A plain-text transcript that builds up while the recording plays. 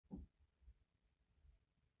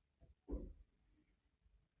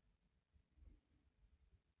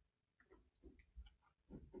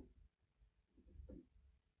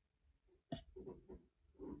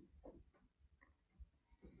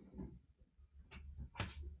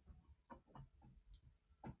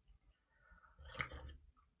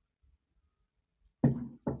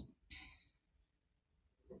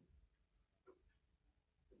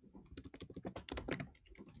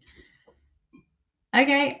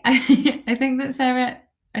Okay, I think that Sarah,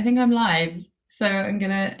 I think I'm live, so I'm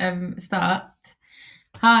gonna start.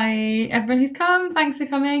 Hi, everyone who's come. Thanks for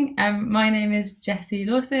coming. My name is Jessie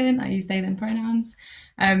Lawson. I use they them pronouns.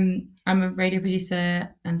 I'm a radio producer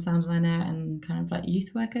and sound designer and kind of like youth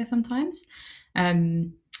worker sometimes.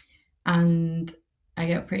 And I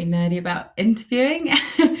get pretty nerdy about interviewing.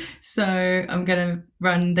 So I'm gonna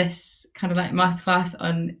run this kind of like masterclass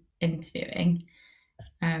on interviewing.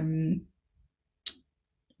 Um,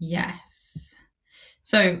 Yes.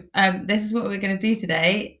 So this is what we're going to do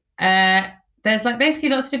today. There's like basically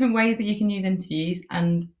lots of different ways that you can use interviews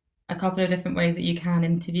and a couple of different ways that you can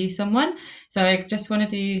interview someone. So I just want to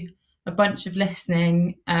do a bunch of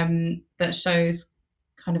listening that shows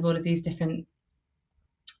kind of all of these different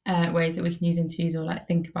ways that we can use interviews or like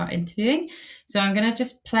think about interviewing. So I'm going to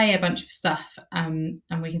just play a bunch of stuff and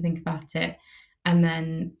we can think about it. And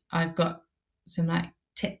then I've got some like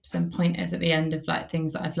tips and pointers at the end of like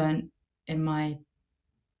things that I've learned in my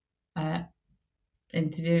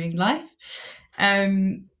interviewing life.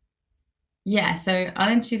 Yeah, so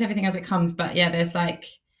I'll introduce everything as it comes, but yeah, there's like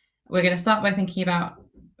we're going to start by thinking about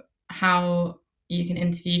how you can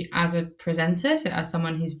interview as a presenter, so as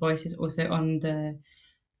someone whose voice is also on the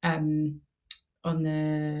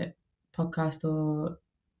podcast or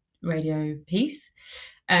radio piece.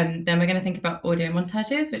 Then we're going to think about audio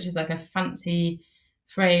montages, which is like a fancy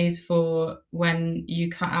phrase for when you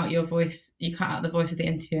cut out your voice, you cut out the voice of the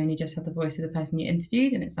interviewer and you just have the voice of the person you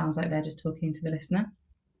interviewed, and it sounds like they're just talking to the listener.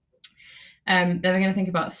 Then we're going to think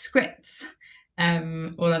about scripts,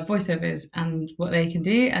 or like voiceovers and what they can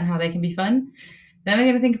do and how they can be fun. Then we're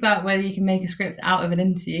going to think about whether you can make a script out of an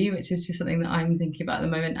interview, which is just something that I'm thinking about at the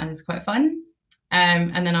moment and is quite fun.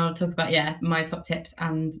 And then I'll talk about, my top tips,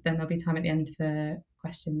 and then there'll be time at the end for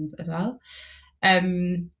questions as well.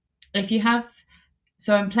 If you have,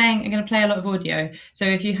 so I'm going to play a lot of audio. So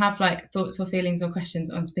if you have like thoughts or feelings or questions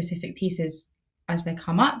on specific pieces as they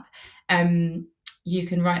come up, you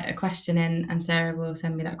can write a question in and Sarah will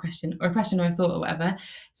send me that question, or a question or a thought or whatever.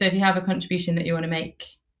 So if you have a contribution that you want to make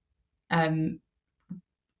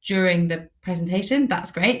during the presentation, that's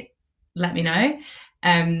great. Let me know.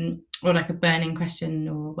 Or like a burning question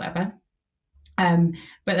or whatever. But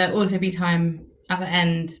there'll also be time at the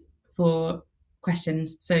end for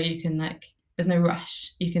questions, so you can like, there's no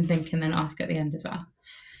rush. You can think and then ask at the end as well.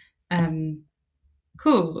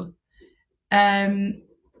 Cool.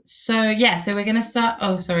 So we're going to start.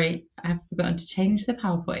 Oh, sorry, I've forgotten to change the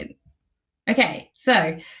PowerPoint. Okay,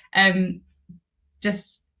 so so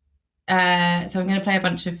I'm going to play a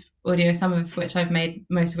bunch of audio, some of which I've made,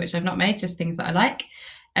 most of which I've not made, just things that I like.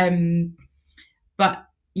 But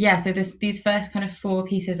yeah, so these first kind of 4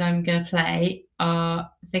 pieces I'm going to play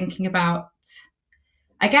are thinking about,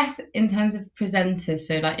 I guess, in terms of presenters.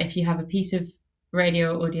 So like if you have a piece of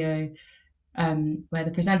radio or audio where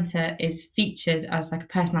the presenter is featured as like a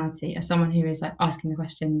personality, as someone who is like asking the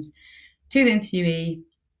questions to the interviewee,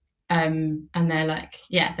 and they're like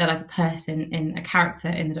a person, in a character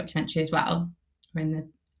in the documentary as well, or in the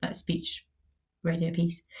like speech radio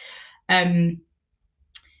piece. I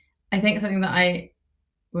think something that I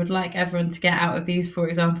would like everyone to get out of these 4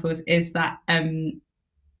 examples is that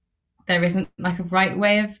there isn't like a right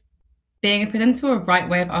way of being a presenter or a right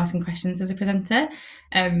way of asking questions as a presenter.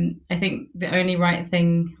 I think the only right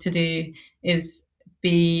thing to do is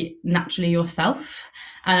be naturally yourself,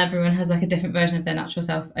 and everyone has like a different version of their natural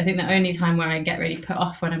self. I think the only time where I get really put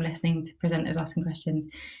off when I'm listening to presenters asking questions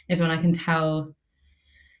is when I can tell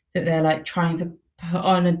that they're like trying to put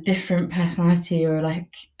on a different personality, or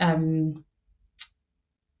like when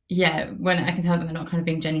I can tell that they're not kind of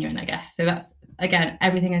being genuine, I guess. So that's, again,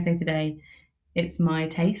 everything I say today, it's my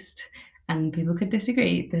taste and people could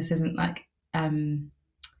disagree. This isn't like a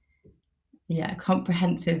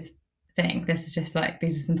comprehensive thing. This is just like,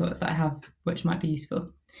 these are some thoughts that I have which might be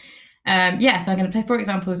useful. So I'm going to play 4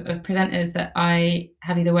 examples of presenters that I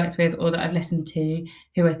have either worked with or that I've listened to,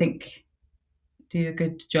 who I think do a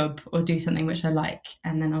good job or do something which I like,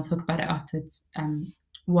 and then I'll talk about it afterwards,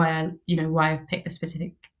 why I've picked the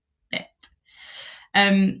specific bit.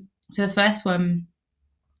 So the first one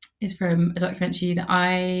is from a documentary that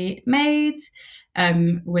I made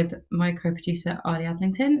with my co-producer Ali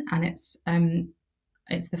Adlington, and it's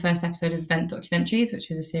it's the first episode of Vent Documentaries,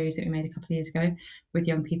 which is a series that we made a couple of years ago with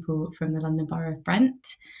young people from the London Borough of Brent.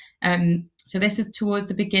 So this is towards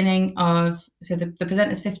the beginning of, so the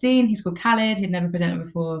presenter's 15, he's called Khaled, he'd never presented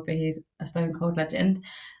before, but he's a stone cold legend.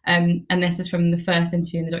 And this is from the first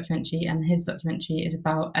interview in the documentary, and his documentary is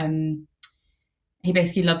about, he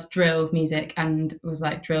basically loves drill music and was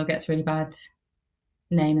like, drill gets really bad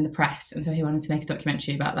name in the press. And so he wanted to make a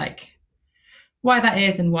documentary about like why that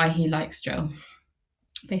is and why he likes drill,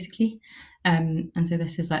 basically. And so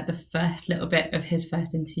this is like the first little bit of his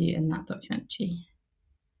first interview in that documentary.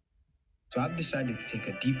 So I've decided to take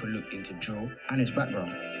a deeper look into drill and its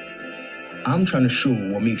background. I'm trying to show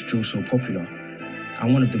what makes drill so popular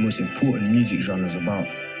and one of the most important music genres about.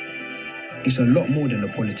 It's a lot more than the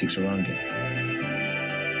politics around it.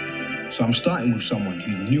 So I'm starting with someone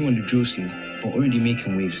who's new on the drill scene, but already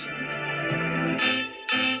making waves.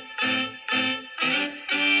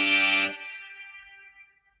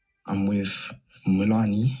 I'm with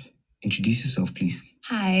Milani. Introduce yourself, please.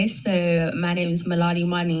 Hi, so my name is Milani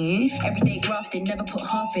Money. Everyday grafting, never put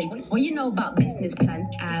half in. What you know about business plans?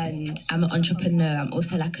 And I'm an entrepreneur. I'm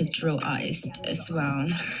also like a drill artist as well.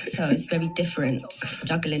 So it's very different,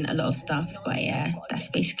 juggling a lot of stuff. But yeah, that's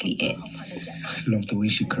basically it. I love the way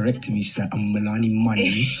she corrected me. She said, I'm Milani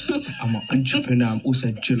Money. I'm an entrepreneur. I'm also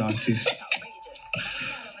a drill artist.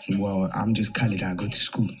 Well, I'm just Khaled. I go to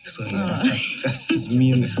school. So yeah, that's just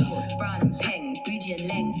me.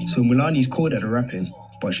 So Milani's called at the rapping,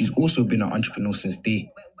 but she's also been an entrepreneur since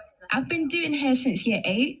day. I've been doing hair since year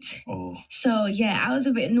 8. Oh. So yeah, I was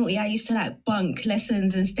a bit naughty. I used to like bunk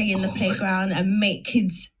lessons and stay in the playground and make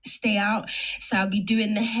kids stay out. So I'd be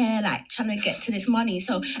doing the hair, like trying to get to this money.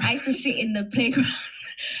 So I used to sit in the playground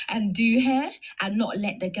and do hair and not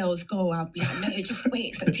let the girls go. I'd be like, no, just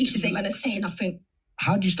wait. The teachers ain't gonna say nothing.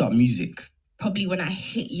 How'd you start music? Probably when I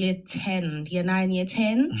hit year 10, year 9, year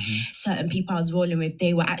 10, certain people I was rolling with,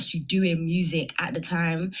 they were actually doing music at the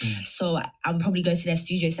time. So I would probably go to their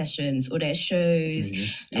studio sessions or their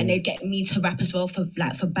shows and they'd get me to rap as well for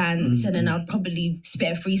bands. And then I'd probably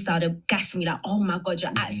spit a freestyle. They'd gas me like, oh my God,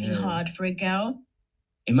 you're actually hard for a girl.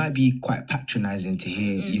 It might be quite patronizing to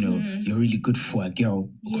hear, you know, you're really good for a girl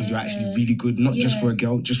because you're actually really good, not just for a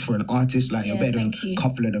girl, just for an artist. Like, you're better than a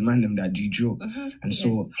couple of the man that do drill. And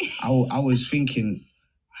so I was thinking,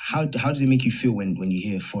 how does it make you feel when you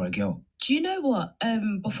hear for a girl? Do you know what?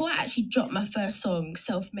 Before I actually dropped my first song,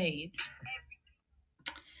 Self-Made.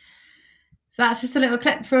 So that's just a little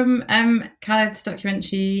clip from Khaled's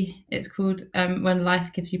documentary. It's called When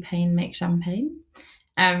Life Gives You Pain, Make Champagne.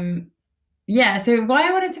 Yeah, so why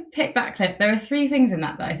I wanted to pick that clip, there are 3 things in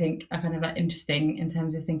that I think are kind of like interesting in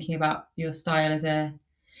terms of thinking about your style if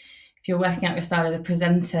you're working out your style as a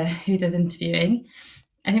presenter who does interviewing.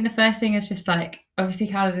 I think the first thing is just like, obviously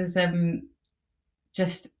Khaled is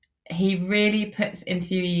he really puts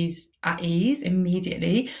interviewees at ease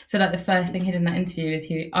immediately. So like the first thing he did in that interview is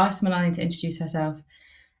he asked Milani to introduce herself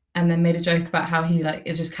and then made a joke about how he like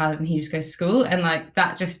is just Khaled and he just goes to school. And like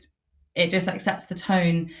that it just like sets the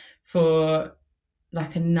tone for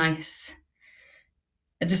like a nice,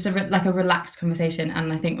 just a relaxed conversation.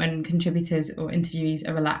 And I think when contributors or interviewees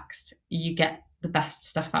are relaxed, you get the best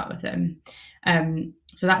stuff out of them.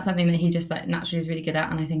 So that's something that he just like naturally is really good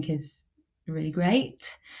at, and I think is really great.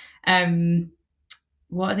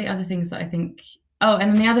 What are the other things that I think? Oh,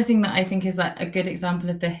 and then the other thing that I think is like a good example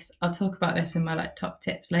of this, I'll talk about this in my like top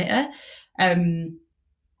tips later.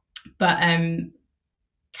 But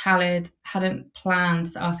Khaled hadn't planned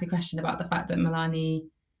to ask a question about the fact that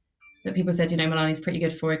people said, you know, Milani's pretty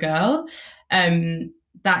good for a girl.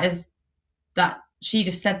 That she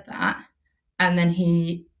just said that, and then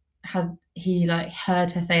he like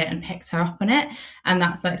heard her say it and picked her up on it. And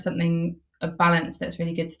that's like a balance that's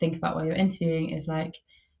really good to think about while you're interviewing, is like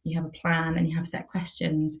you have a plan and you have set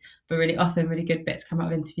questions, but really often really good bits come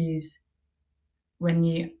out of interviews when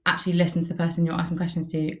you actually listen to the person you're asking questions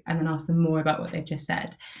to and then ask them more about what they've just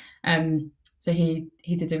said. So he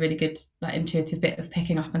did a really good like intuitive bit of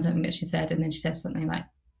picking up on something that she said, and then she says something like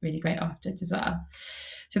really great afterwards as well.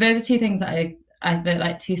 So those are 2 things that I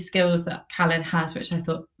like 2 skills that Khaled has, which I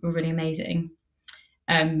thought were really amazing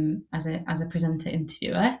as a presenter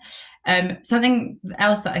interviewer. Something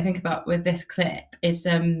else that I think about with this clip is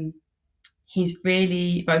he's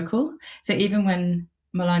really vocal. So even when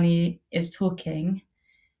Milani is talking,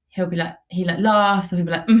 he'll be like, he like laughs, or he'll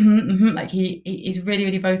be like, like he's really,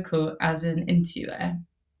 really vocal as an interviewer.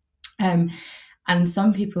 And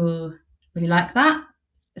some people really like that.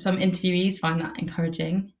 Some interviewees find that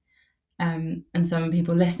encouraging. And some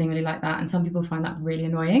people listening really like that. And some people find that really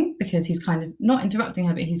annoying because he's kind of not interrupting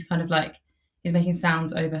her, but he's kind of like is making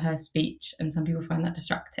sounds over her speech, and some people find that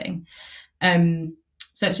distracting.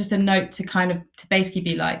 So it's just a note to kind of to basically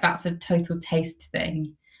be like, that's a total taste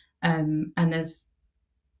thing, and there's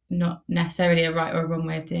not necessarily a right or a wrong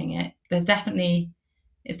way of doing it. It's definitely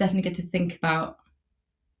good to think about,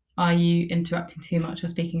 are you interrupting too much or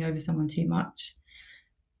speaking over someone too much?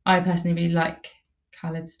 I personally really like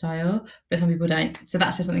Khaled's style, but some people don't. So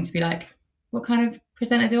that's just something to be like, what kind of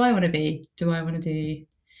presenter do I want to be? Do I want to do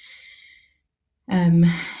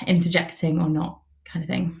interjecting or not, kind of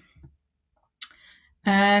thing?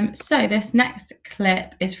 So this next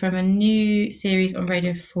clip is from a new series on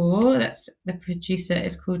Radio 4. That's the producer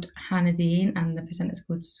is called Hannah Dean and the presenter is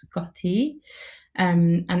called Scotty.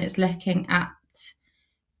 And it's looking at,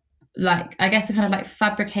 like, I guess the kind of like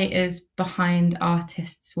fabricators behind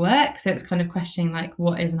artists' work. So it's kind of questioning like,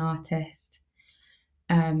 what is an artist?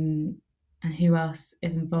 And who else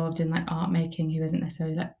is involved in like art making who isn't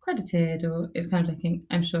necessarily like credited, or it's kind of looking,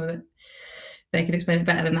 I'm sure that they could explain it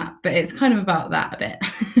better than that, but it's kind of about that a bit.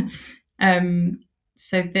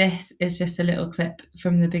 So this is just a little clip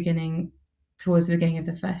from the beginning, towards the beginning of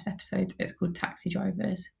the first episode. It's called Taxi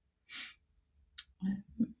Drivers.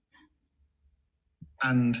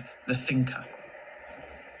 And the thinker.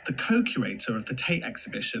 The co-curator of the Tate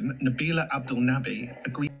exhibition, Nabila Abdul Nabi,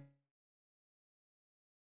 agreed.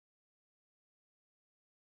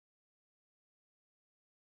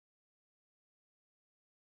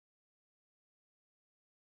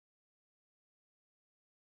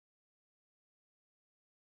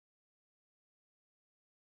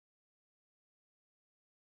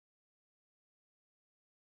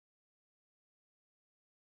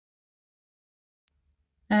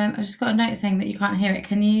 I've just got a note saying that you can't hear it.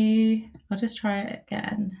 Can you? I'll just try it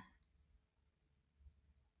again.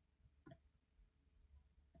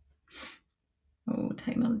 Oh,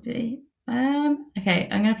 technology. Okay,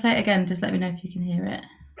 I'm going to play it again. Just let me know if you can hear it.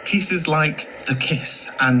 Pieces like The Kiss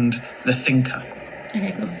and The Thinker.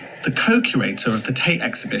 Okay, cool. The co-curator of the Tate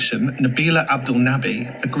exhibition, Nabila Abdul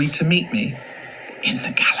Nabi, agreed to meet me in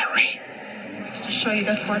the gallery. To show you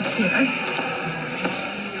this work here.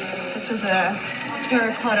 This is a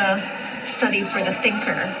terracotta study for the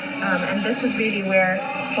thinker, and this is really where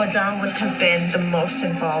Baudin would have been the most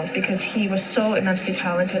involved, because he was so immensely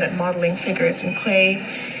talented at modeling figures in clay,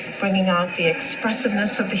 bringing out the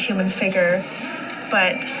expressiveness of the human figure.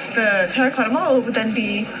 But the terracotta model would then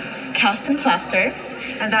be cast in plaster,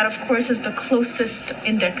 and that of course is the closest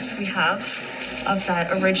index we have of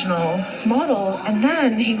that original model. And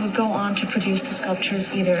then he would go on to produce the sculptures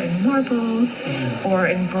either in marble or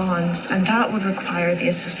in bronze, and that would require the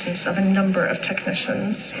assistance of a number of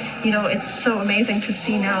technicians. You know, it's so amazing to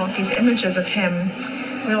see now these images of him.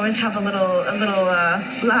 We always have a little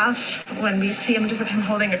laugh when we see images of him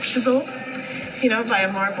holding a chisel, you know, by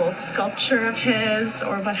a marble sculpture of his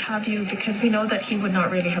or what have you, because we know that he would not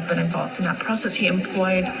really have been involved in that process. He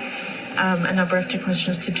employed a number of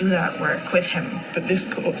technicians to do that work with him. But this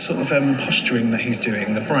sort of posturing that he's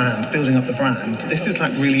doing, the brand, building up the brand, this is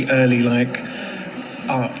like really early, like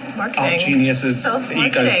art geniuses,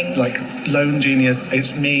 egos, like lone genius.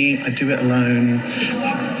 It's me, I do it alone.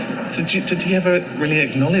 So did he ever really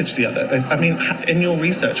acknowledge the other? I mean, in your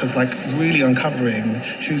research of like really uncovering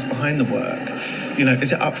who's behind the work, you know,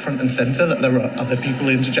 is it up front and center that there are other people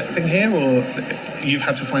interjecting here, or you've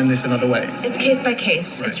had to find this in other ways? It's case by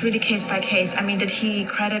case. Right. It's really case by case. I mean, did he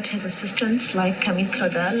credit his assistants like Camille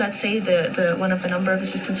Claudel, let's say, the one of the number of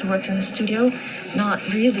assistants who worked in the studio? Not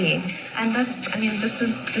really. And that's, I mean, this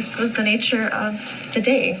was the nature of the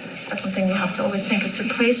day. That's something we have to always think, is to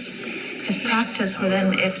place his practice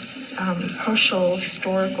within its social,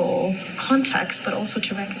 historical context, but also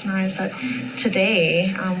to recognize that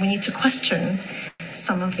today we need to question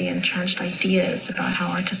some of the entrenched ideas about how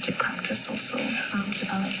artistic practice also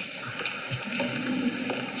develops.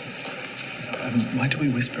 Why do we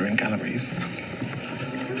whisper in galleries? I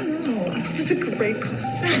don't know. That's a great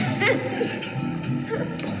question.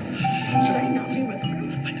 Should I not be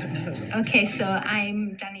whispering? I don't know. Okay, so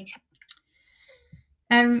I'm Danny.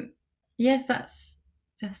 Yes, that's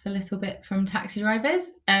just a little bit from Taxi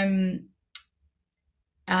Drivers. And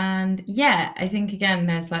yeah, I think again,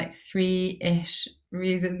 there's like 3-ish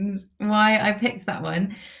reasons why I picked that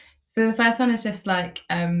one. So the first one is just like,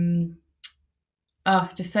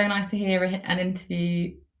 just so nice to hear an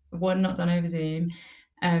interview, one not done over Zoom,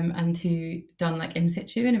 and two done like in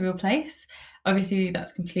situ in a real place. Obviously,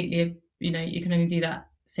 that's completely, you know, you can only do that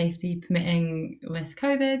safety permitting with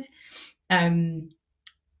COVID.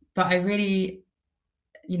 But I really,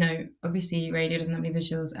 you know, obviously radio doesn't have any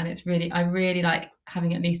visuals, and it's really, I really like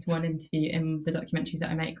having at least one interview in the documentaries that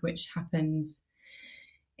I make, which happens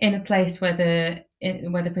in a place where the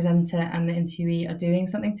presenter and the interviewee are doing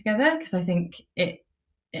something together, because I think it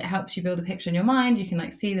helps you build a picture in your mind. You can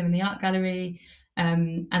like see them in the art gallery,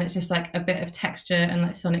 and it's just like a bit of texture and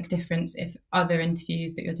like sonic difference if other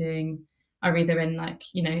interviews that you're doing are either in like,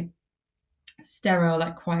 you know, sterile,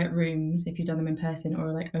 like quiet rooms if you've done them in person,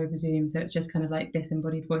 or like over Zoom, so it's just kind of like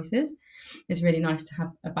disembodied voices. It's really nice to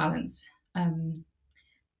have a balance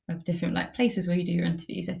of different like places where you do your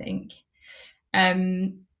interviews, I think.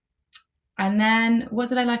 And then what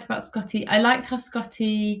did I like about Scotty? I liked how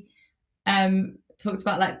Scotty talked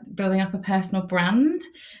about like building up a personal brand.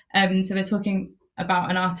 So they're talking about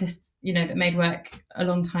an artist, you know, that made work a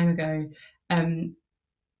long time ago.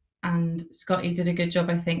 And Scotty did a good job.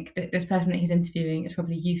 I think that this person that he's interviewing is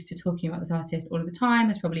probably used to talking about this artist all of the time,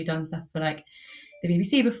 has probably done stuff for like the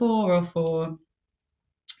BBC before, or for,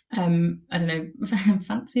 I don't know,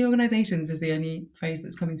 fancy organisations is the only phrase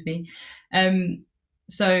that's coming to me.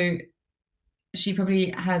 So she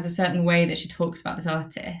probably has a certain way that she talks about this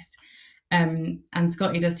artist. And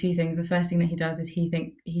Scotty does two things. The first thing that he does is he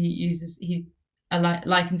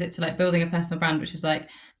likens it to like building a personal brand, which is like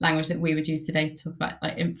language that we would use today to talk about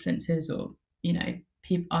like influencers or, you know,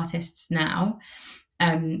 artists now.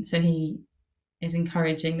 So he is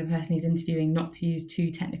encouraging the person he's interviewing not to use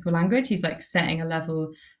too technical language. He's like setting a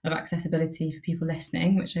level of accessibility for people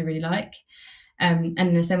listening, which I really like. And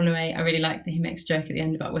in a similar way, I really like that he makes a joke at the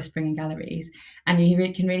end about whispering in galleries, and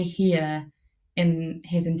you can really hear in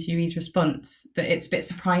his interviewee's response that it's a bit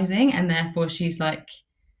surprising, and therefore she's like,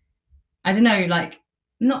 I don't know, like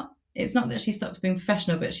it's not that she stops being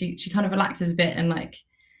professional, but she kind of relaxes a bit, and like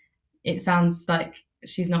it sounds like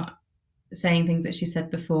she's not saying things that she said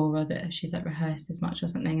before, or that she's like rehearsed as much or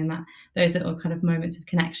something, and that those little kind of moments of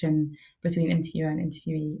connection between interviewer and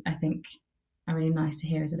interviewee, I think, are really nice to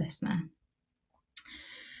hear as a listener.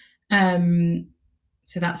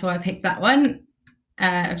 So that's why I picked that one.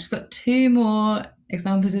 I've just got two more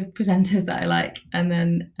examples of presenters that I like, and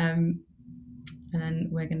then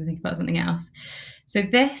we're going to think about something else. So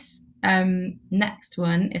this next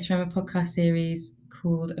one is from a podcast series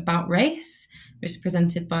called About Race, which is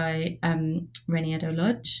presented by Rennie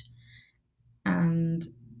Edo-Lodge. And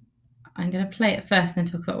I'm going to play it first and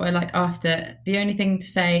then talk about what I like after. The only thing to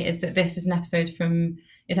say is that this is an episode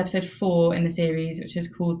it's episode 4 in the series, which is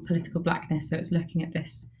called Political Blackness. So it's looking at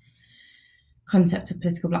this concept of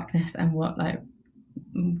political blackness and what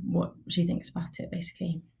she thinks about it,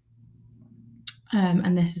 basically.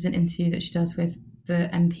 And this is an interview that she does with the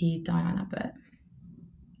MP Diane Abbott.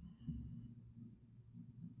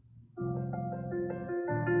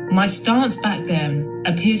 My stance back then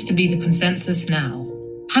appears to be the consensus now.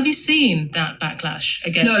 Have you seen that backlash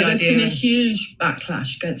against the idea? No, there's been a huge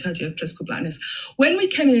backlash against the idea of political blackness. When we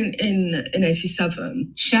came in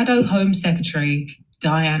 87... Shadow Home Secretary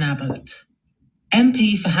Diane Abbott,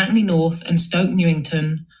 MP for Hackney North and Stoke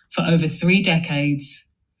Newington for over 3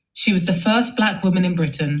 decades, she was the first black woman in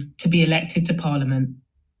Britain to be elected to Parliament.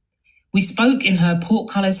 We spoke in her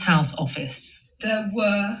Portcullis House office. There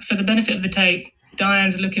were... For the benefit of the tape,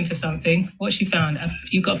 Diane's looking for something. What she found?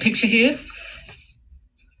 You got a picture here?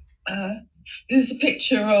 This is a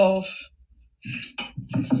picture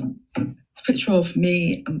of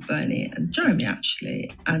me and Bernie and Jeremy, actually,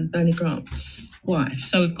 and Bernie Grant's wife.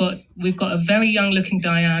 So we've got a very young looking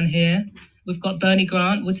Diane here. We've got Bernie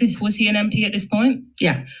Grant. Was he an MP at this point?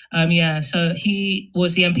 Yeah. So he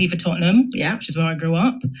was the MP for Tottenham, yeah, which is where I grew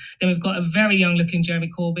up. Then we've got a very young looking Jeremy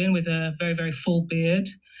Corbyn with a very, very full beard.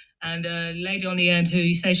 And a lady on the end who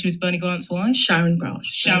you say she was Bernie Grant's wife? Sharon Grant.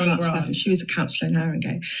 Sharon Grant. Wife, and she was a councillor in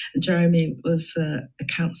Haringey. And Jeremy was a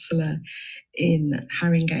councillor in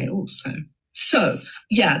Haringey also. So,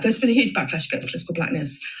 yeah, there's been a huge backlash against political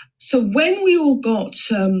blackness. So when we all got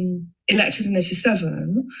elected in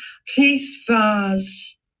 87, Keith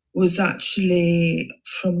Vaz was actually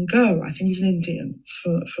from Goa. I think he was an Indian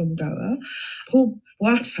from Goa. Paul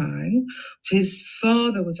Boateng, his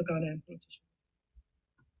father was a Ghanaian politician.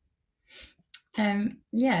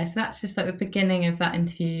 So that's just like the beginning of that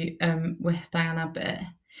interview with Diane Abbott.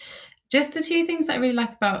 Just the two things that I really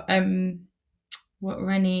like about what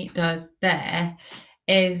Rennie does there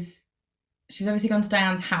is she's obviously gone to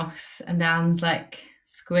Diane's house, and Diane's like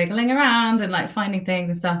squiggling around and like finding things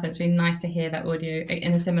and stuff, and it's really nice to hear that audio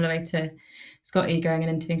in a similar way to Scotty going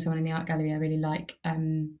and interviewing someone in the art gallery. I really like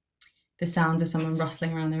the sounds of someone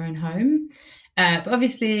rustling around their own home, but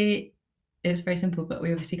obviously it's very simple, but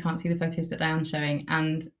we obviously can't see the photos that Diane's showing,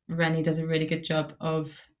 and Rennie does a really good job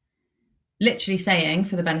of literally saying,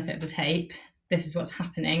 for the benefit of the tape, this is what's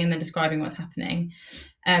happening, and then describing what's happening.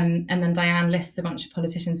 And then Diane lists a bunch of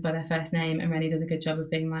politicians by their first name, and Rennie does a good job of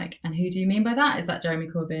being like, and who do you mean by that? Is that Jeremy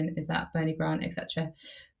Corbyn? Is that Bernie Grant, etc.?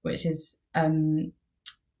 Which is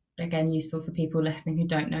again useful for people listening who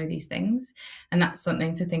don't know these things. And that's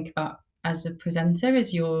something to think about as a presenter,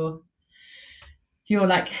 is you're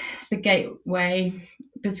like the gateway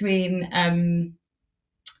between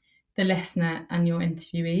the listener and your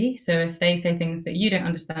interviewee. So if they say things that you don't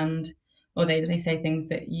understand, or they say things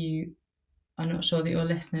that you are not sure that your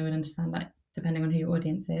listener would understand, like depending on who your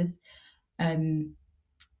audience is,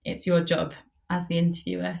 it's your job as the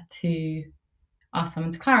interviewer to ask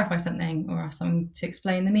someone to clarify something, or ask someone to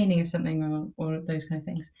explain the meaning of something, or those kind of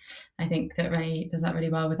things. I think that Rennie does that really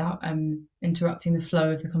well without interrupting the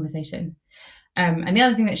flow of the conversation. And the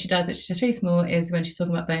other thing that she does, which is just really small, is when she's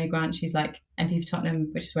talking about Bernie Grant, she's like, MP for Tottenham,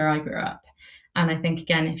 which is where I grew up. And I think,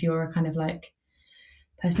 again, if you're a kind of like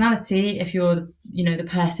personality, if you're, the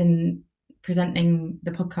person presenting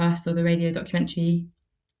the podcast or the radio documentary,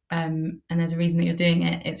 and there's a reason that you're doing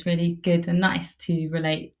it, it's really good and nice to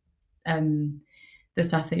relate the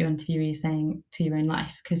stuff that your interviewee is saying to your own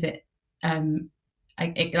life, because it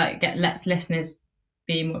lets listeners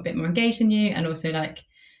be a bit more engaged in you, and also like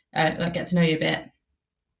get to know you a bit.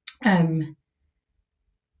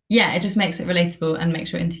 It just makes it relatable and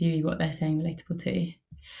makes your interviewee, what they're saying, relatable too.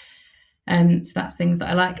 So that's things that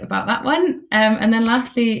I like about that one. And then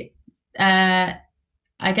lastly, I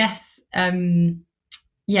guess, so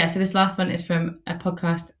this last one is from a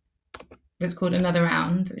podcast that's called Another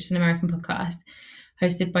Round, which is an American podcast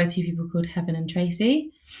hosted by two people called Heaven and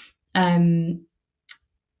Tracy. And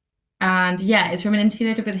it's from an interview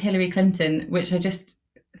they did with Hillary Clinton, which I just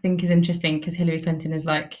think is interesting, because Hillary Clinton is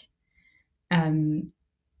like, in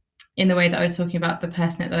the way that I was talking about, the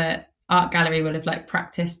person at the art gallery will have like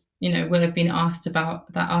practiced, will have been asked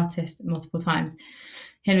about that artist multiple times.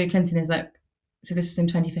 Hillary Clinton is like, so this was in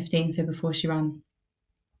 2015, so before she ran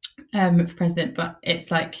for president, but it's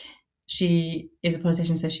like, she is a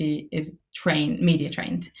politician, so she is media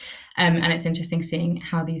trained. And it's interesting seeing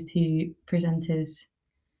how these two presenters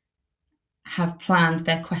have planned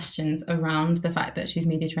their questions around the fact that she's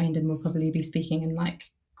media trained and will probably be speaking in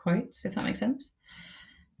like quotes, if that makes sense.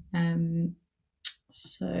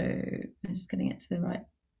 So I'm just getting it to the right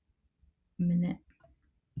minute.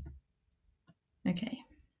 Okay.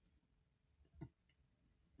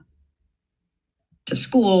 To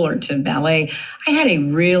school or to ballet, I had a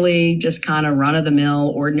really just kind of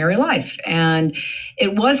run-of-the-mill ordinary life. And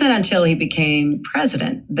it wasn't until he became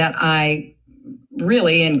president that I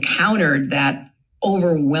really encountered that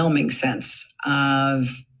overwhelming sense of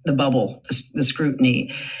the bubble, the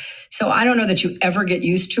scrutiny. So I don't know that you ever get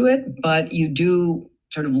used to it, but you do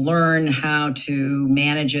sort of learn how to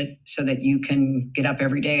manage it so that you can get up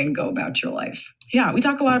every day and go about your life. Yeah, we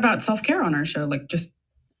talk a lot about self-care on our show, like just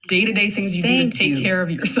day-to-day things you do to take care of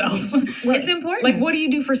yourself. It's important. Like, what do you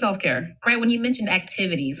do for self-care? Right, when you mentioned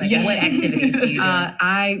activities, like what activities do you do?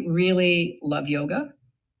 I really love yoga.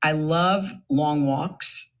 I love long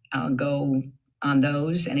walks. I'll go on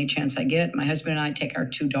those any chance I get. My husband and I take our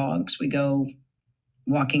two dogs. We go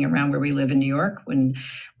walking around where we live in New York when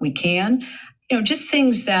we can. Just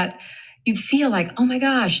things that you feel like, oh my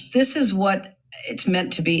gosh, this is what it's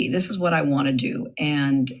meant to be. This is what I want to do.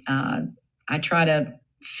 And I try to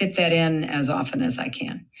fit that in as often as I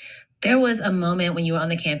can. There was a moment when you were on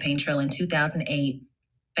the campaign trail in 2008,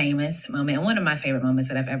 famous moment, and one of my favorite moments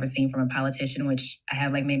that I've ever seen from a politician, which I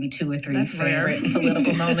have like maybe 2 or 3 That's favorite rare.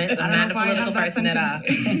 Political moments. I'm not a political person at all.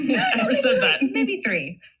 I never said that. Maybe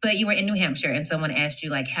 3. But you were in New Hampshire and someone asked you,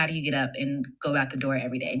 like, how do you get up and go out the door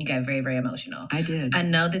every day? And you got very, very emotional. I did. I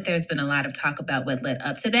know that there's been a lot of talk about what led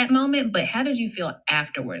up to that moment, but how did you feel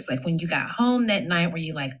afterwards? Like when you got home that night, were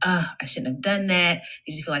you like, I shouldn't have done that?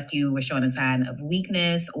 Did you feel like you were showing a sign of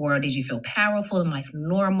weakness, or did you feel powerful and like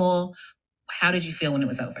normal? How did you feel when it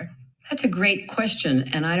was over? That's a great question.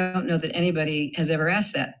 And I don't know that anybody has ever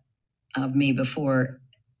asked that of me before.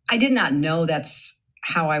 I did not know that's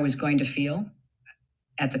how I was going to feel.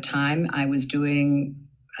 At the time, I was doing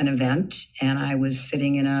an event and I was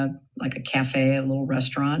sitting in a cafe, a little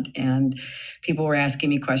restaurant, and people were asking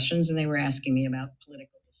me questions and they were asking me about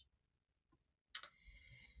political issues.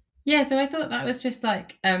 Yeah, so I thought that was just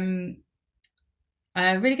like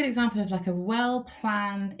a really good example of like a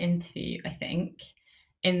well-planned interview, I think.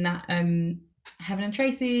 In that Heaven and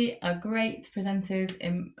Tracy are great presenters.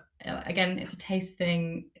 Again, it's a taste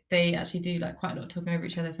thing. They actually do like quite a lot of talking over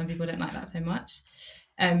each other. Some people don't like that so much.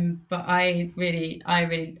 But I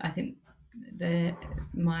think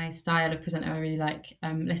my style of presenter, I really like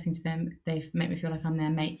listening to them. They make me feel like I'm their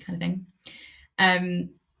mate kind of thing.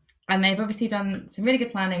 And they've obviously done some really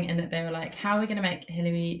good planning in that they were like, how are we going to make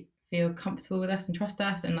Hillary feel comfortable with us and trust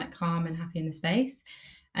us and like calm and happy in the space?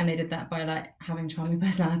 And they did that by like having charming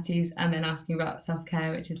personalities and then asking about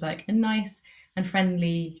self-care, which is like a nice and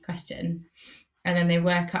friendly question. And then they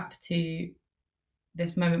work up to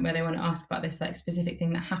this moment where they want to ask about this like specific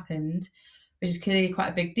thing that happened, which is clearly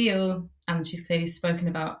quite a big deal. And she's clearly spoken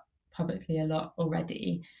about publicly a lot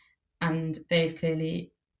already. And they've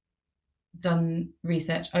clearly done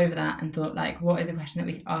research over that and thought like, what is a question that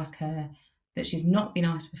we could ask her that she's not been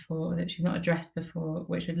asked before, that she's not addressed before,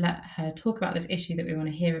 which would let her talk about this issue that we want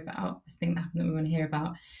to hear about, this thing that happened that we want to hear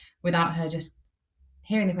about, without her just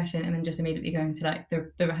hearing the question and then just immediately going to like the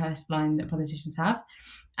rehearsed line that politicians have.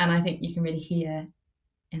 And I think you can really hear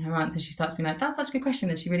in her answer, she starts being like, that's such a good question.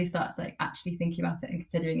 And she really starts like actually thinking about it and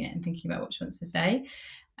considering it and thinking about what she wants to say.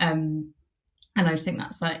 And I just think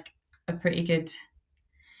that's like a pretty good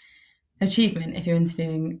achievement if you're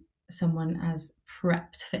interviewing someone as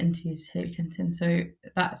prepped for interviews to Hillary Clinton. So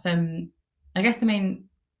that's I guess the main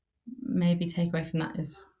maybe takeaway from that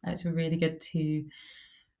is it's really good to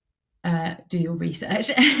do your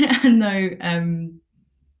research and know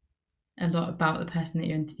a lot about the person that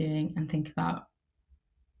you're interviewing and think about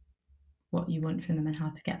what you want from them and how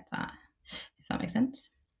to get that, if that makes sense.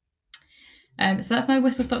 So that's my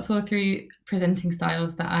whistle-stop tour through presenting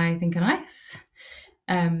styles that I think are nice.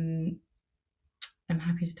 I'm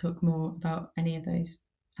happy to talk more about any of those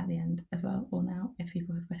at the end as well, or now if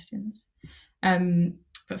people have questions.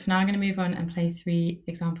 But for now, I'm going to move on and play 3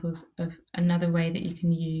 examples of another way that you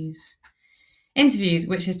can use interviews,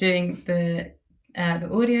 which is doing the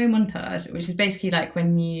audio montage, which is basically like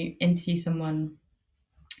when you interview someone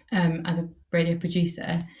as a radio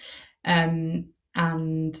producer and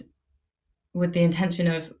with the intention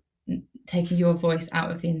of taking your voice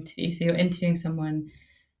out of the interview. So you're interviewing someone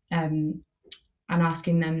and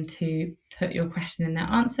asking them to put your question in their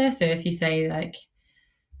answer. So if you say like,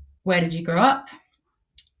 where did you grow up?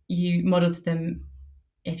 You model to them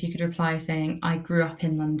if you could reply saying, I grew up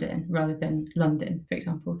in London, rather than London, for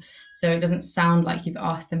example. So it doesn't sound like you've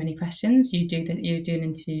asked them any questions. You do an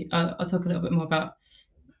interview. I'll talk a little bit more about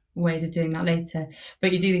ways of doing that later,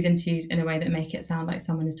 but you do these interviews in a way that make it sound like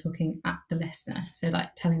someone is talking at the listener, so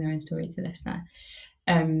like telling their own story to the listener.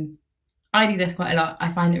 I do this quite a lot. I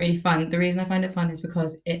find it really fun. The reason I find it fun is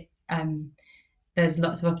because it there's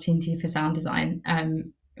lots of opportunity for sound design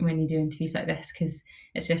when you do interviews like this, because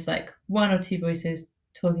it's just like 1 or 2 voices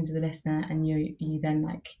talking to the listener, and you then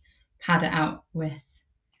like pad it out with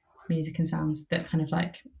music and sounds that kind of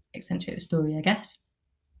like accentuate the story, I guess.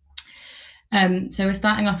 So we're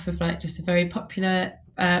starting off with like just a very popular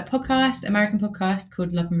American podcast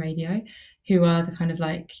called Love and Radio, who are the kind of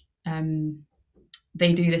like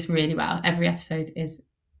they do this really well. Every episode is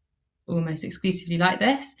almost exclusively like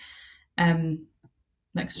this.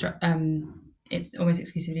 It's almost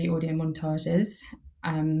exclusively audio montages,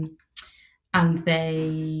 and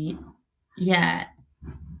they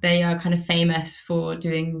are kind of famous for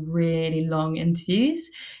doing really long interviews.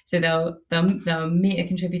 So they'll meet a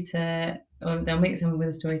contributor, or they'll meet someone with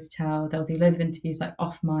a story to tell. They'll do loads of interviews like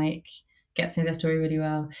off mic, get to know their story really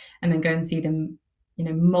well, and then go and see them,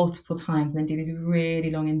 multiple times, and then do these really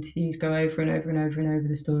long interviews, go over and over and over and over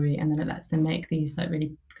the story, and then it lets them make these like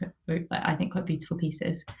really, I think, quite beautiful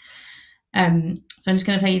pieces. So I'm just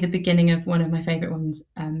going to play you the beginning of one of my favourite ones,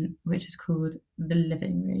 which is called The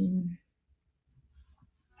Living Room.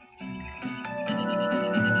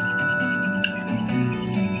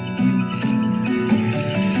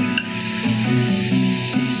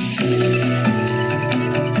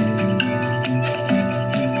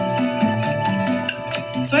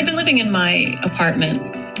 So I'd been living in my apartment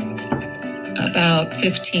about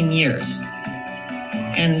 15 years.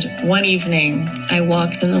 And one evening, I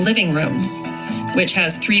walked in the living room, which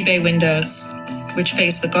has 3 bay windows, which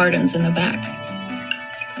face the gardens in the back.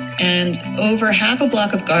 And over half a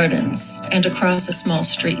block of gardens and across a small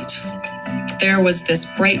street, there was this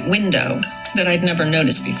bright window that I'd never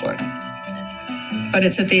noticed before. But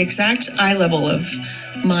it's at the exact eye level of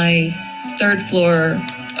my 3rd floor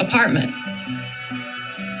apartment.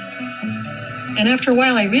 And after a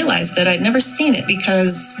while, I realized that I'd never seen it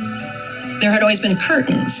because there had always been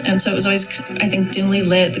curtains. And so it was always, I think, dimly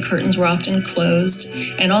lit. The curtains were often closed.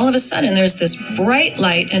 And all of a sudden, there's this bright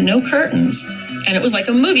light and no curtains. And it was like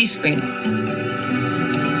a movie screen.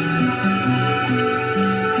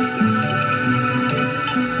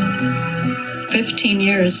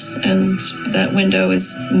 Years, and that window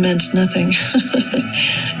has meant nothing.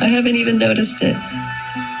 I haven't even noticed it.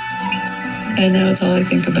 And now it's all I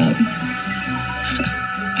think about.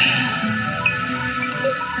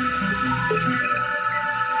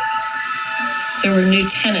 There were new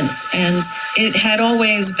tenants, and it had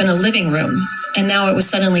always been a living room, and now it was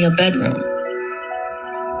suddenly a bedroom.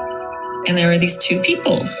 And there were these two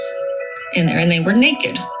people in there, and they were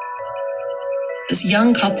naked. This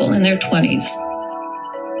young couple in their 20s.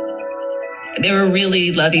 They were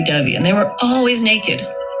really lovey-dovey, and they were always naked.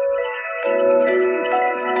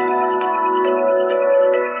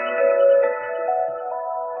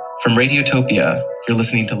 From Radiotopia, you're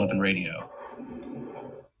listening to Love and Radio.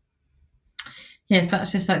 Yes,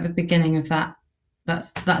 that's just like the beginning of that.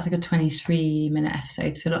 That's like a 23-minute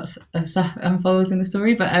episode, so lots of stuff unfolds in the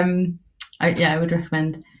story. But I would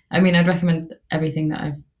recommend. I'd recommend everything that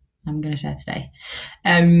I'm going to share today.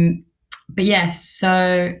 But yes,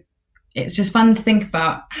 so it's just fun to think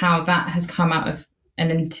about how that has come out of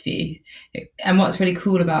an interview. And what's really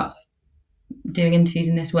cool about doing interviews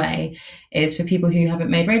in this way is for people who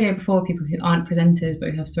haven't made radio before, people who aren't presenters but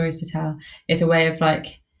who have stories to tell. It's a way of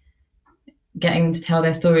like getting them to tell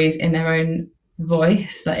their stories in their own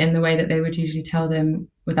voice, like in the way that they would usually tell them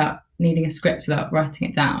without needing a script, without writing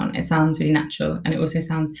it down. It sounds really natural, and it also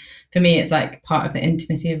sounds, for me, it's like part of the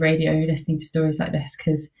intimacy of radio, listening to stories like this,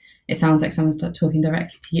 because it sounds like someone's talking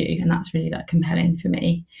directly to you, and that's really like compelling for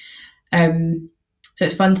me. So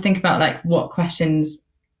it's fun to think about like what questions,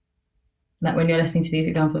 like when you're listening to these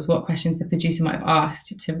examples, what questions the producer might have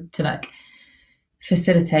asked to like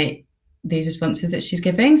facilitate these responses that she's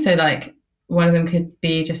giving. So like one of them could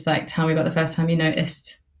be just like, tell me about the first time you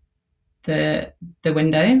noticed the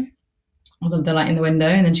window, or the light in the window,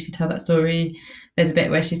 and then she could tell that story. There's a bit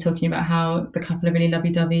where she's talking about how the couple are really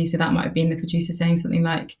lovey-dovey, so that might have been the producer saying something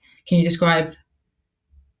like, can you describe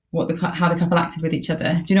how the couple acted with each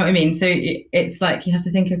other? Do you know what I mean? So it's like you have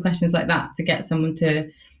to think of questions like that to get someone to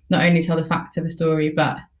not only tell the facts of a story,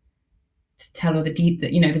 but to tell all the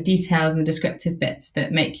details and the descriptive bits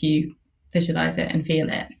that make you visualize it and feel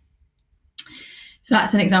it. So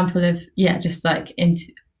that's an example of, just like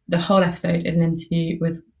the whole episode is an interview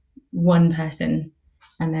with one person,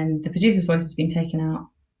 and then the producer's voice has been taken out,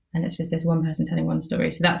 and it's just this one person telling one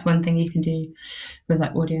story. So that's one thing you can do with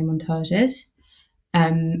like audio montages.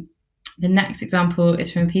 The next example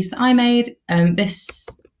is from a piece that I made this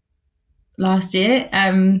last year,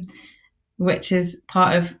 which is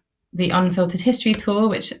part of the Unfiltered History Tour,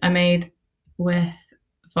 which I made with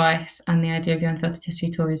Vice. And the idea of the Unfiltered History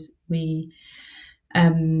Tour is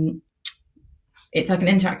it's like an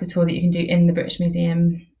interactive tour that you can do in the British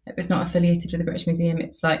Museum. It's not affiliated with the British Museum.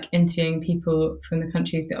 It's like interviewing people from the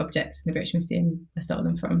countries the objects in the British Museum are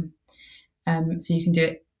stolen from. So you can do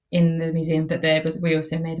it in the museum, but we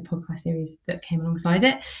also made a podcast series that came alongside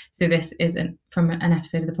it. So this is from an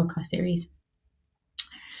episode of the podcast series.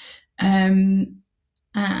 And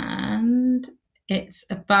it's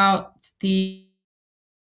about the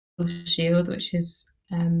shield, which is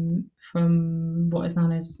from what is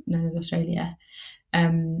known as Australia.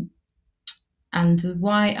 And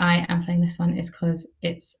why I am playing this one is because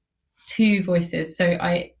it's two voices. So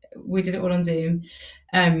we did it all on Zoom,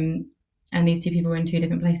 and these two people were in two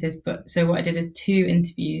different places. But so what I did is two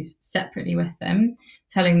interviews separately with them,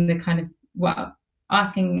 telling the kind of,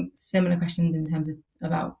 asking similar questions in terms of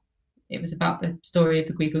about the story of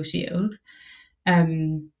the Guigal Shield,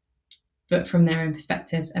 but from their own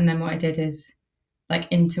perspectives. And then what I did is like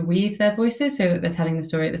interweave their voices so that they're telling the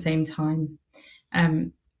story at the same time.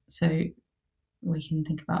 So we can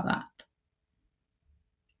think about that.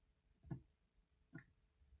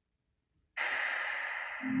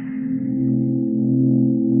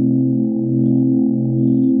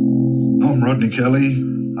 I'm Rodney Kelly,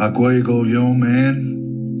 a Guigal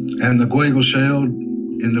yeoman, and the Guigal Shield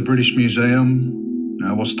in the British Museum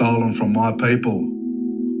was stolen from my people.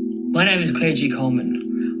 My name is Claire G.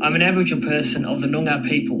 Coleman. I'm an Aboriginal person of the Noongar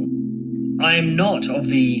people. I am not of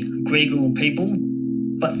the Guigal people,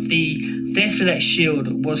 but the theft of that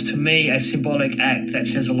shield was to me a symbolic act that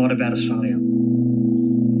says a lot about Australia.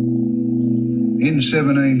 In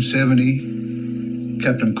 1770,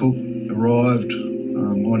 Captain Cook arrived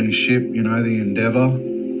on his ship, the Endeavour,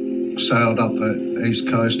 sailed up the east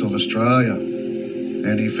coast of Australia,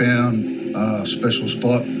 and he found a special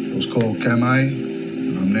spot. It was called Kamay.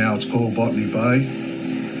 Now it's called Botany Bay.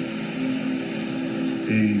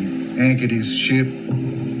 He anchored his ship.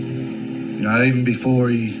 Even before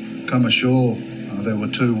he come ashore, there were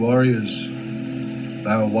two warriors.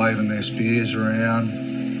 They were waving their spears around.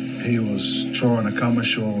 He was trying to come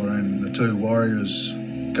ashore, and the two warriors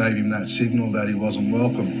gave him that signal that he wasn't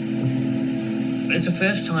welcome. It's the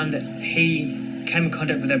first time that he came in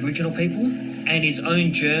contact with Aboriginal people, and his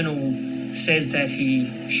own journal says that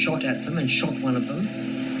he shot at them and shot one of them.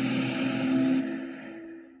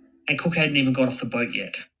 And Cook hadn't even got off the boat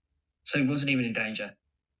yet. So he wasn't even in danger.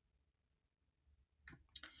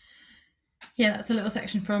 Yeah, that's a little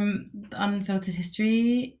section from the Unfiltered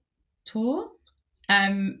History tour.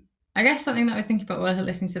 I guess something that I was thinking about while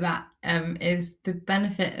listening to that is the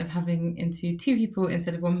benefit of having interviewed two people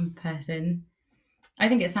instead of one person. I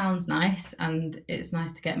think it sounds nice, and it's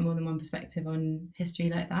nice to get more than one perspective on history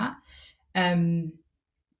like that.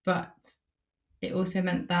 But it also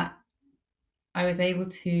meant that I was able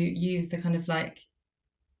to use the kind of like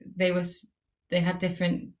they had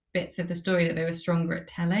different bits of the story that they were stronger at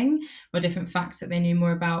telling, or different facts that they knew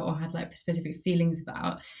more about or had like specific feelings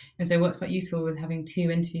about. And so what's quite useful with having two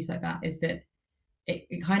interviews like that is that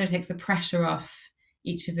it kind of takes the pressure off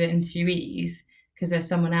each of the interviewees, because there's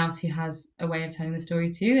someone else who has a way of telling the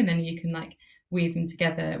story too, and then you can like weave them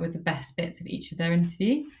together with the best bits of each of their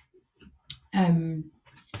interview.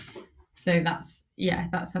 So that's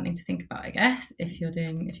something to think about, I guess, if you're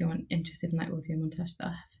interested in like audio montage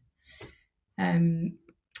stuff. And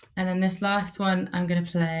then this last one I'm going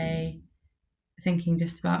to play, thinking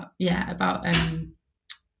just about audio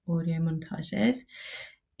montages,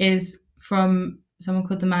 is from someone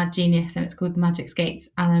called The Mad Genius, and it's called The Magic Skates.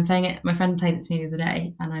 And I'm playing it, my friend played it to me the other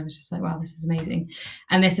day, and I was just like, wow, this is amazing.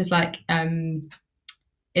 And this is like,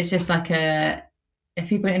 it's just like if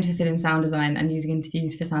people are interested in sound design and using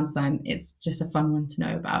interviews for sound design, it's just a fun one to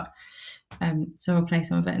know about. So I'll play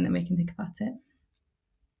some of it and then we can think about it.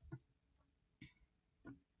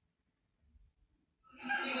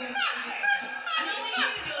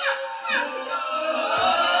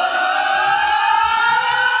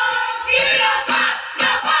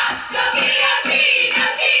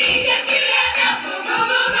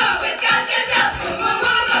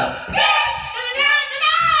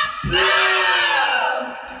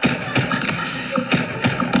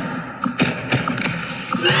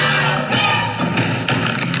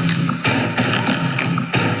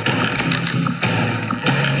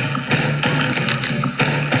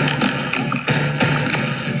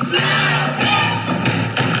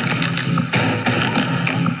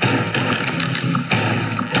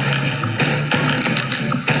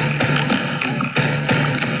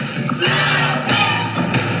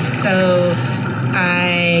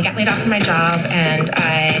 Laid off from my job, and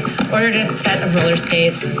I ordered a set of roller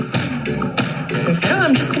skates and said,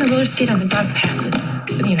 I'm just going to roller skate on the dog path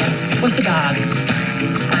with the dog.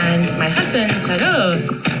 And my husband said,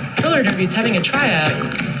 roller derby's having a tryout.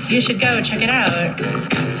 You should go check it out.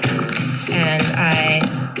 And I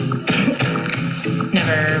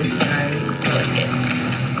never went on roller skates.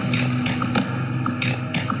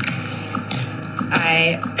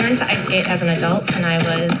 I learned to ice skate as an adult, and I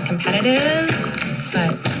was competitive,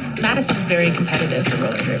 but Madison is very competitive for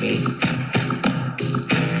roller derby.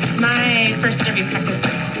 My first derby practice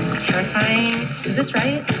was terrifying. Is this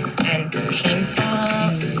right? And painful.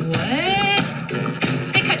 What?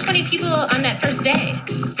 They cut 20 people on that first day.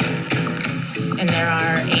 And there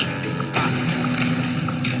are 8 spots.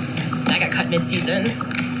 I got cut mid-season.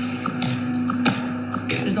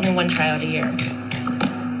 There's only one tryout a year.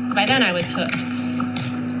 By then I was hooked.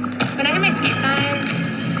 When I have my skates on,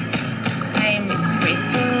 I'm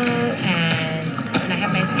graceful, and when I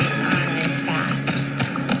have my skates on, I'm fast.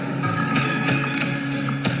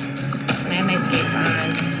 When I have my skates on,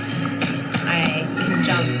 I can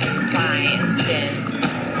jump and fly and spin.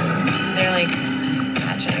 They're like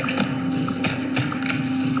magic.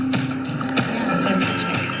 Yeah, they're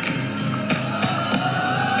magic.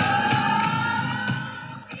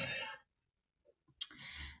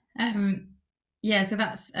 Yeah, so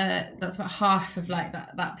that's about half of like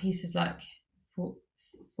that piece is like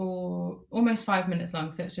for almost 5 minutes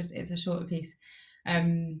long, so it's a shorter piece,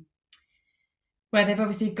 where they've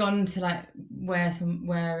obviously gone to like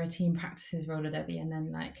where a team practices roller derby and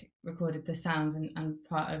then like recorded the sounds, and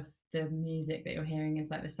part of the music that you're hearing is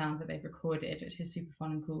like the sounds that they've recorded, which is super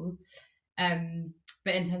fun and cool.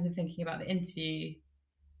 But in terms of thinking about the interview,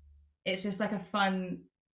 it's just like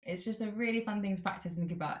it's just a really fun thing to practice and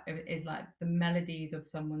think about, is like the melodies of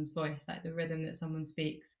someone's voice, like the rhythm that someone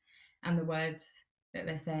speaks and the words that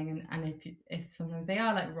they're saying, and if sometimes they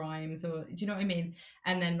are like rhymes, or do you know what I mean?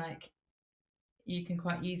 And then like you can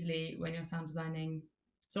quite easily, when you're sound designing,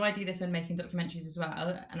 so I do this when making documentaries as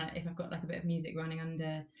well, and if I've got like a bit of music running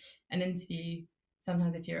under an interview,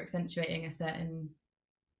 sometimes if you're accentuating a certain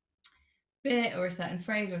bit or a certain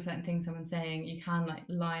phrase or a certain thing someone's saying, you can like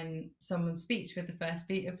line someone's speech with the first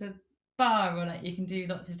beat of the bar, or like you can do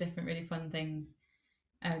lots of different really fun things.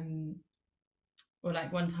 Or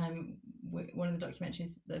like one time, one of the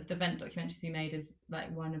documentaries, the event documentaries we made, is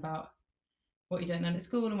like one about what you don't learn at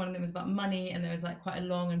school, and one of them was about money, and there was like quite a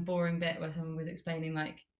long and boring bit where someone was explaining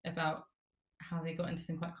like about how they got into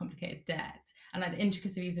some quite complicated debt, and like the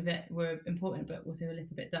intricacies of it were important but also a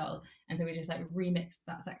little bit dull, and so we just like remixed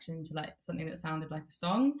that section into like something that sounded like a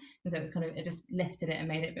song, and so it was kind of, it just lifted it and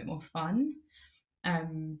made it a bit more fun.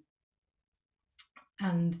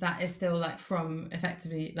 And that is still like from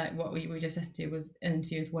effectively like what we just listened to was an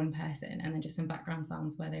interview with one person and then just some background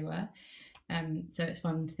sounds where they were. So it's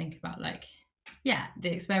fun to think about like, yeah,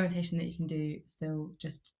 the experimentation that you can do still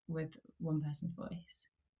just with one person's voice.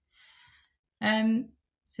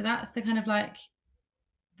 So that's the kind of like,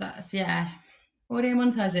 that's, yeah, audio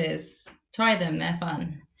montages. Try them, they're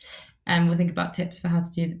fun. And we'll think about tips for how to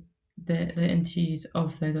do the interviews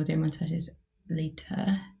of those audio montages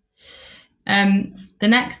later. The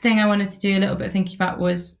next thing I wanted to do a little bit of thinking about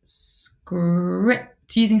was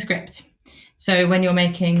using script. So when you're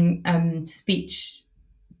making speech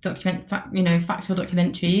factual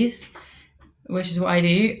documentaries, which is what I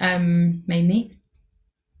do mainly,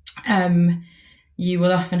 you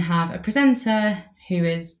will often have a presenter who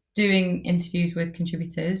is doing interviews with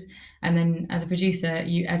contributors, and then as a producer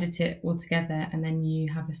you edit it all together, and then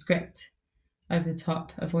you have a script over the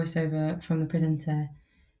top, a voiceover from the presenter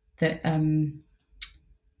that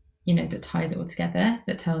that ties it all together,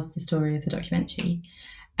 that tells the story of the documentary.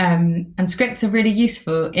 And scripts are really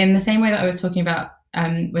useful in the same way that I was talking about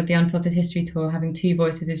with the Unfiltered History Tour. Having two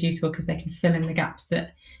voices is useful because they can fill in the gaps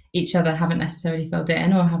that each other haven't necessarily filled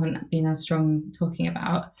in or haven't been as strong talking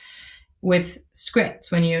about. With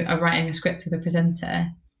scripts, when you are writing a script with a presenter,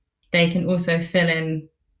 they can also fill in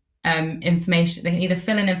information. They can either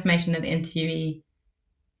fill in information that the interviewee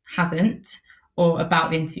hasn't, or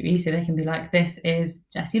about the interviewee. So they can be like, this is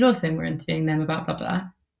Jessie Lawson, we're interviewing them about blah, blah.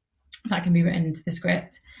 That can be written into the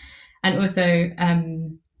script. And also,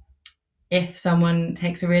 if someone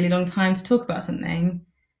takes a really long time to talk about something,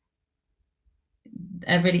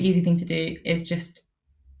 a really easy thing to do is just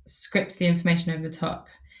script the information over the top.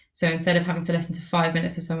 So instead of having to listen to 5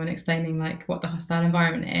 minutes of someone explaining like what the hostile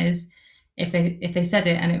environment is, if they said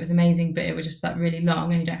it and it was amazing, but it was just like really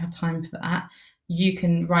long and you don't have time for that, you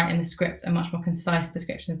can write in the script a much more concise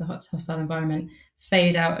description of the hostile environment,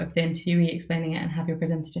 fade out of the interviewee explaining it and have your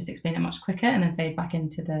presenter just explain it much quicker, and then fade back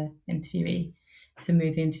into the interviewee to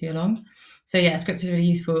move the interview along. So yeah, script is really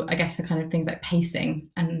useful, I guess, for kind of things like pacing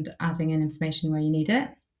and adding in information where you need it.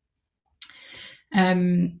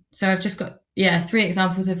 So I've just got 3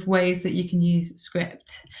 examples of ways that you can use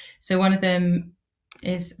script. So one of them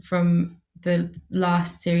is from the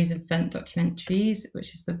last series of Vent documentaries,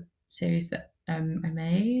 which is the series that I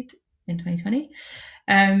made in 2020.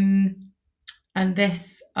 And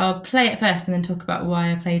this, I'll play it first and then talk about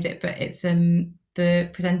why I played it. But it's the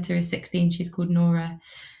presenter is 16, she's called Nora,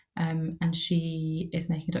 and she is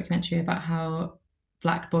making a documentary about how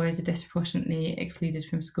Black boys are disproportionately excluded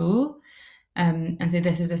from school. And so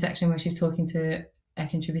this is a section where she's talking to a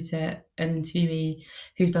contributor, an interviewee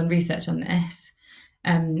who's done research on this.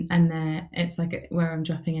 And there, it's like where I'm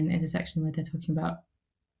dropping in is a section where they're talking about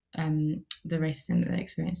the racism that they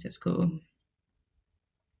experienced at school.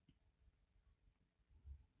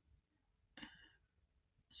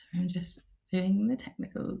 So I'm just doing the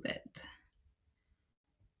technical bit.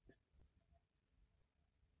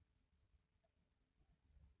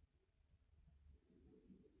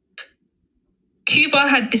 Cuba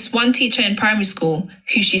had this one teacher in primary school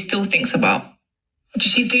who she still thinks about.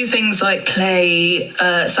 She'd do things like play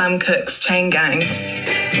Sam Cooke's Chain Gang,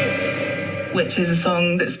 which is a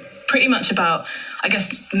song that's pretty much about, I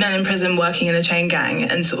guess, men in prison working in a chain gang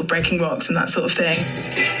and sort of breaking rocks and that sort of thing.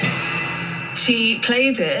 She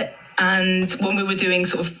played it, and when we were doing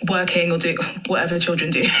sort of working or do whatever children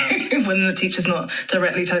do when the teacher's not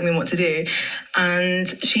directly telling them what to do, and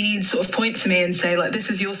she'd sort of point to me and say, like, this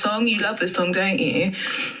is your song, you love this song, don't you?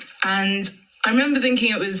 And I remember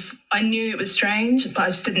thinking I knew it was strange, but I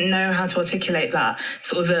just didn't know how to articulate that,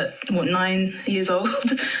 sort of at, 9 years old.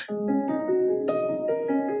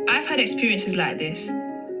 I've had experiences like this.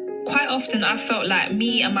 Quite often I've felt like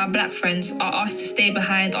me and my Black friends are asked to stay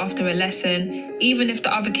behind after a lesson, even if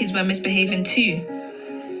the other kids were misbehaving too.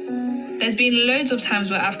 There's been loads of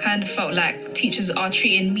times where I've kind of felt like teachers are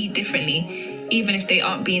treating me differently, even if they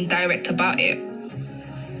aren't being direct about it.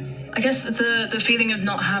 I guess the feeling of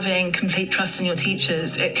not having complete trust in your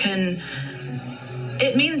teachers, it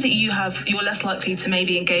means that you're less likely to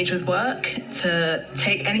maybe engage with work, to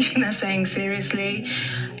take anything they're saying seriously.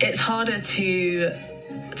 It's harder to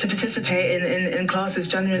participate in classes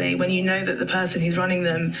generally when you know that the person who's running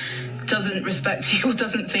them doesn't respect you or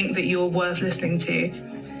doesn't think that you're worth listening to.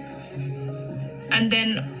 And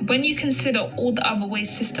then when you consider all the other ways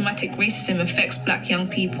systematic racism affects Black young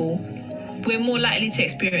people, we're more likely to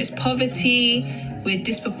experience poverty, we're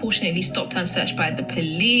disproportionately stopped and searched by the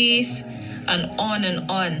police, and on and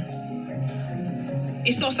on.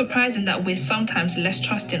 It's not surprising that we're sometimes less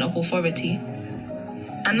trusting of authority.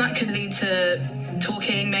 And that could lead to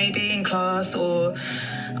talking maybe in class, or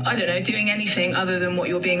I don't know, doing anything other than what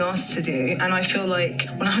you're being asked to do. And I feel like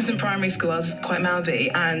when I was in primary school, I was quite mouthy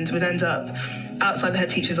and would end up outside the head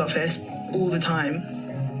teacher's office all the time.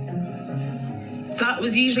 That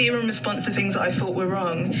was usually in response to things that I thought were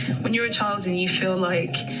wrong. When you're a child and you feel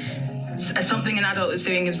like something an adult is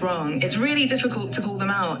doing is wrong, it's really difficult to call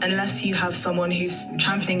them out unless you have someone who's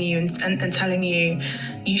championing you and telling you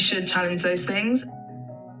you should challenge those things.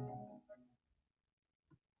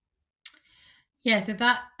 Yeah, so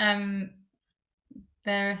that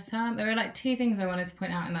there were like two things I wanted to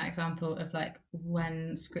point out in that example of like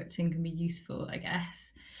when scripting can be useful, I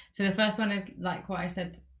guess. So the first one is like what I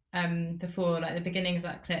said before, like the beginning of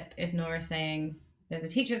that clip is Nora saying there's a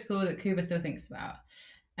teacher at school that Kuba still thinks about.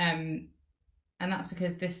 And that's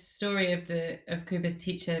because this story of Kuba's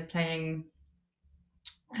teacher playing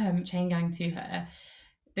Chain Gang to her,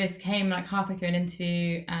 this came like halfway through an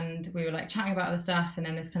interview, and we were like chatting about other stuff, and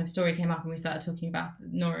then this kind of story came up and we started talking about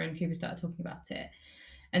Nora and Kuba started talking about it.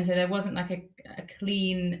 And so there wasn't like a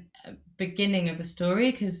clean beginning of the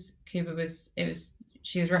story, because Kuba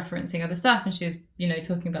she was referencing other stuff and she was,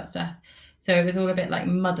 talking about stuff. So it was all a bit like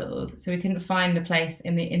muddled. So we couldn't find a place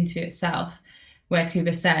in the interview itself where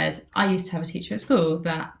Kuba said, I used to have a teacher at school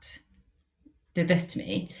that did this to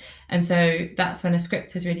me. And so that's when a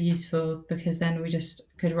script is really useful, because then we just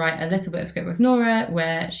could write a little bit of script with Nora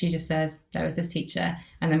where she just says there was this teacher,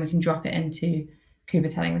 and then we can drop it into Kuba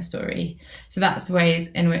telling the story. So that's ways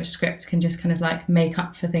in which script can just kind of like make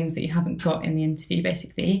up for things that you haven't got in the interview,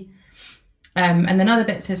 basically. And then other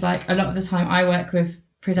bits is like a lot of the time I work with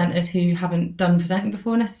presenters who haven't done presenting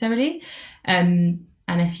before necessarily. And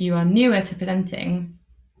if you are newer to presenting,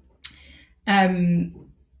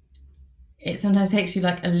 it sometimes takes you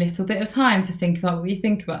like a little bit of time to think about what you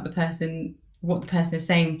think about the person, what the person is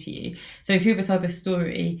saying to you. So Kuba told this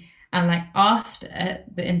story, and like after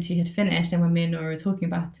the interview had finished and when me and Nora were talking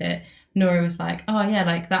about it, Nora was like, oh yeah,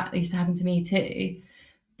 like that used to happen to me too.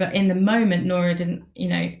 But in the moment, Nora didn't,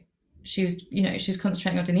 she was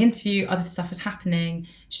concentrating on doing the interview, other stuff was happening.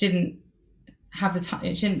 She didn't have the time,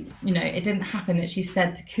 it didn't happen that she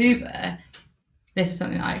said to Kuba, this is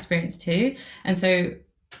something that I experienced too. And so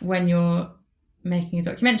when you're making a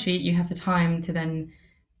documentary, you have the time to then,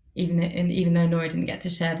 even though Nora didn't get to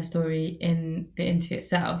share the story in the interview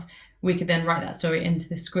itself, we could then write that story into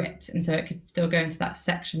the script, and so it could still go into that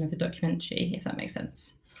section of the documentary, if that makes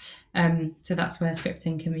sense. So that's where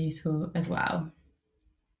scripting can be useful as well.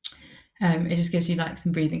 It just gives you like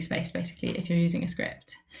some breathing space, basically, if you're using a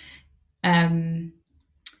script.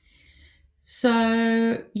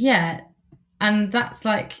 So yeah, and that's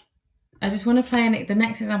like, I just want to play, the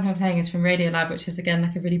next example I'm playing is from Radiolab, which is again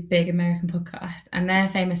like a really big American podcast, and they're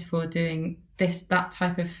famous for doing that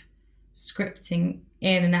type of scripting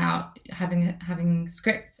in and out, having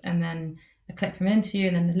scripts and then a clip from an interview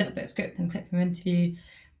and then a little bit of script and a clip from an interview.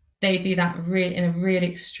 They do that in a really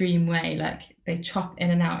extreme way, like they chop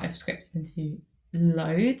in and out of script and interview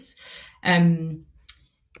loads.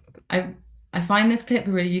 I find this clip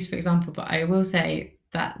a really useful example, but I will say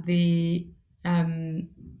that the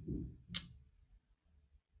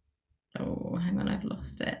oh, hang on, I've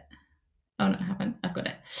lost it. Oh no, I haven't. I've got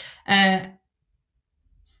it.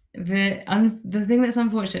 The thing that's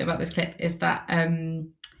unfortunate about this clip is that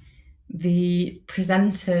the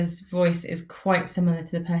presenter's voice is quite similar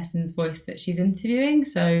to the person's voice that she's interviewing.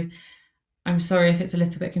 So I'm sorry if it's a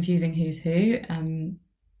little bit confusing who's who.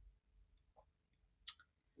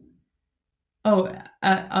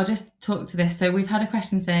 I'll just talk to this. So we've had a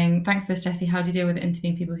question saying, thanks for this, Jessie. How do you deal with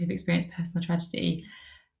interviewing people who've experienced personal tragedy?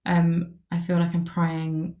 I feel like I'm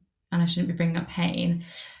prying and I shouldn't be bringing up pain.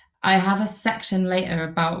 I have a section later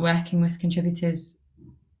about working with contributors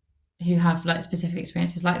who have like specific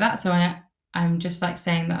experiences like that. So I'm just like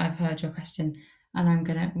saying that I've heard your question,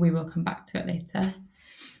 and we will come back to it later.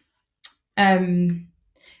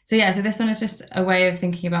 So this one is just a way of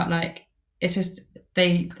thinking about like, it's just,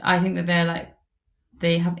 I think that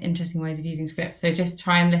they have interesting ways of using scripts. So just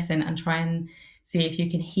try and listen and try and see if you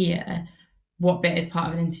can hear what bit is part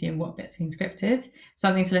of an interview and what bit's been scripted.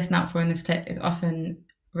 Something to listen out for in this clip is often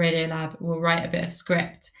Radiolab will write a bit of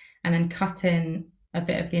script and then cut in a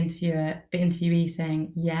bit of the interviewee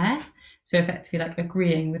saying, yeah. So effectively like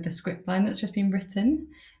agreeing with the script line that's just been written.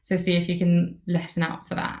 So see if you can listen out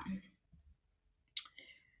for that.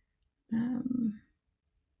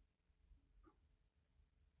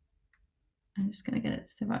 I'm just going to get it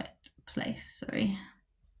to the right place, sorry.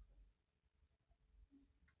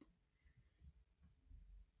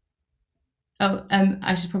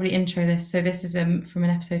 I should probably intro this. So this is from an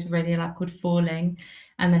episode of Radio Lab called Falling,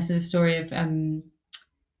 and this is a story of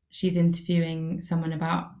she's interviewing someone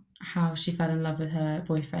about how she fell in love with her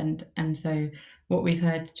boyfriend. And so what we've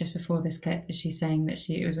heard just before this clip is she's saying that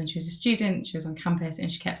it was when she was a student, she was on campus,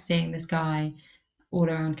 and she kept seeing this guy all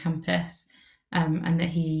around campus, and that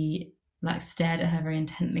he like stared at her very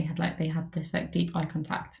intently, they had this like deep eye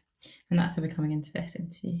contact, and that's how we're coming into this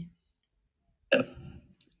interview.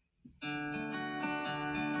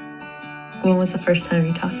 When was the first time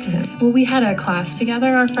you talked to him? Well, we had a class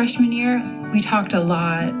together our freshman year. We talked a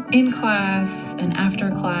lot in class and after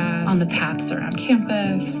class, on the paths around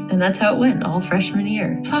campus. And that's how it went all freshman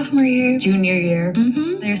year. Sophomore year. Junior year.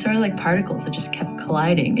 Mm-hmm. They were sort of like particles that just kept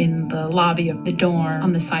colliding. In the lobby of the dorm,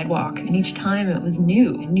 on the sidewalk. And each time it was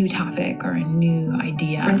new. A new topic or a new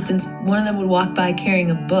idea. For instance, one of them would walk by carrying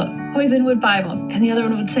a book. Poisonwood Bible. And the other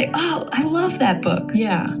one would say, "Oh, I love that book."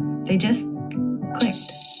 Yeah. They just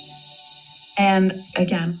clicked. And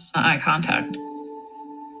again, eye contact.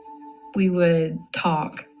 We would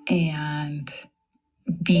talk and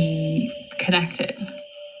be connected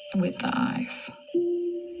with the eyes.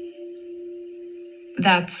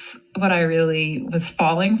 That's what I really was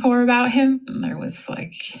falling for about him. There was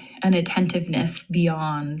like an attentiveness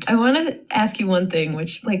beyond. I want to ask you one thing,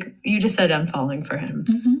 which like you just said, I'm falling for him.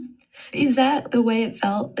 Mm-hmm. Is that the way it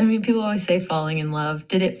felt? I mean, people always say falling in love.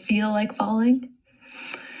 Did it feel like falling?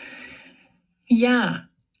 Yeah,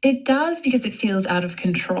 it does, because it feels out of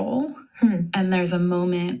control. And there's a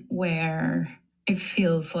moment where it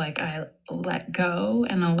feels like I let go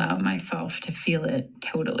and allow myself to feel it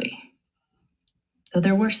totally. So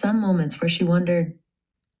there were some moments where she wondered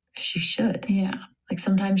if she should. Yeah. Like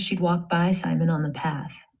sometimes she'd walk by Simon on the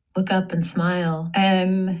path, look up and smile.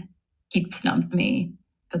 And he'd snub me.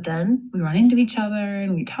 But then we run into each other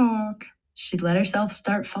and we talk. She'd let herself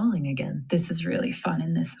start falling again. This is really fun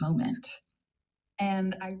in this moment.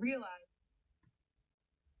 And I realized.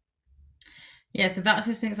 Yeah, so that's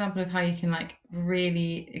just an example of how you can like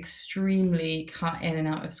really extremely cut in and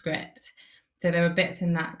out of script. So there were bits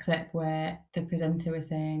in that clip where the presenter was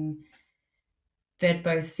saying they'd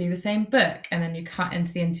both see the same book, and then you cut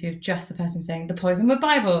into the interview of just the person saying the Poisonwood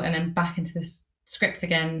Bible, and then back into this script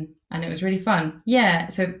again, and it was really fun. Yeah,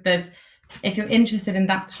 so if you're interested in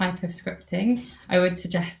that type of scripting, I would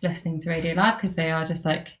suggest listening to Radio Lab, because they are just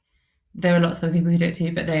like, there are lots of other people who do it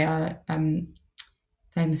too, but they are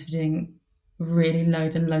famous for doing really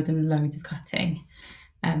loads and loads and loads of cutting,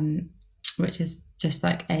 which is just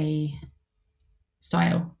like a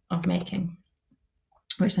style of making,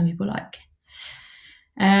 which some people like.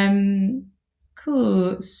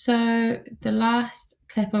 Cool. So the last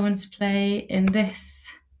clip I want to play in this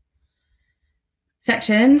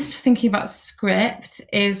section, thinking about script,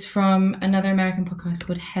 is from another American podcast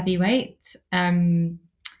called Heavyweight,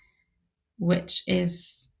 which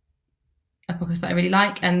is a podcast that I really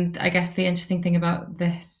like. And I guess the interesting thing about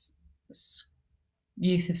this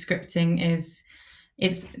use of scripting is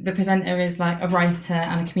the presenter is like a writer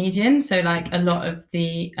and a comedian. So like a lot of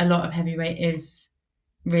Heavyweight is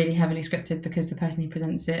really heavily scripted, because the person who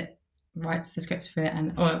presents it writes the script for it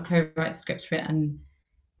or co-writes the script for it, and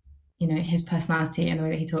you know, his personality and the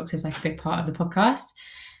way that he talks is like a big part of the podcast.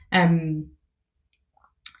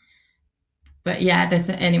 But yeah,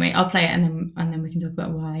 anyway, I'll play it and then we can talk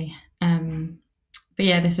about why. But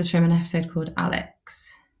yeah, this is from an episode called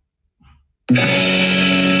Alex.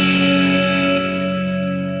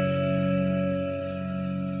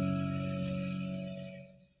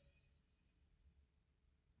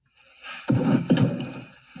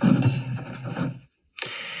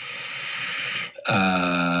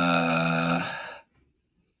 I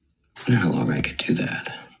don't know how long I could do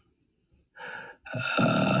that.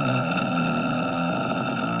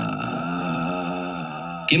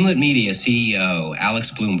 Gimlet Media CEO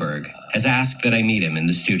Alex Bloomberg has asked that I meet him in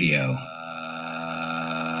the studio.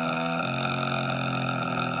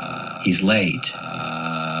 He's late.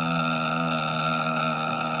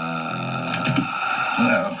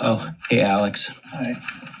 Hello. Oh, hey, Alex. Hi.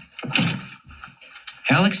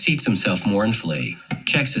 Alex seats himself mournfully,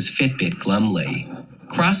 checks his Fitbit glumly,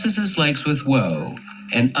 crosses his legs with woe,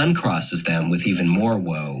 and uncrosses them with even more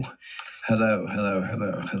woe. Hello.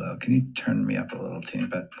 Can you turn me up a little teeny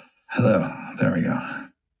bit? Hello. There we go.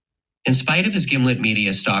 In spite of his Gimlet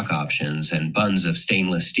Media stock options and buns of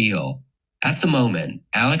stainless steel, at the moment,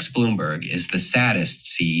 Alex Bloomberg is the saddest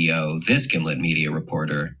CEO this Gimlet Media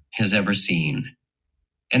reporter has ever seen.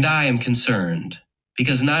 And I am concerned,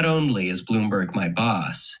 because not only is Bloomberg my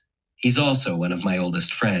boss, he's also one of my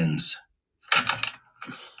oldest friends.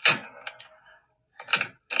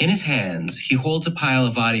 In his hands, he holds a pile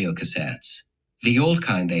of audio cassettes, the old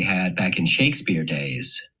kind they had back in Shakespeare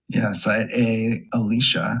days. Yeah, so I had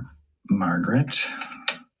Alicia, Margaret,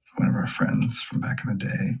 one of our friends from back in the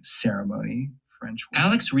day, Ceremony, French.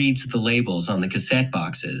 Alex reads the labels on the cassette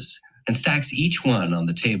boxes and stacks each one on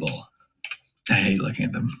the table. I hate looking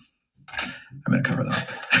at them. I'm going to cover them up.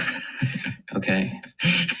 Okay.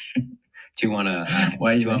 Do you want to?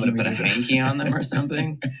 Do you want me to put a hanky on them or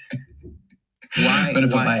something? Why? I'm going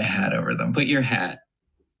to put my hat over them. Put your hat.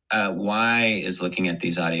 Why is looking at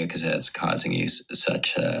these audio cassettes causing you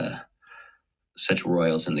such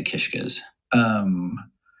royals in the kishkas?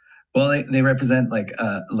 Well, they represent like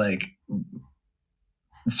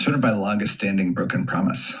sort of my longest standing broken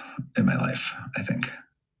promise in my life, I think.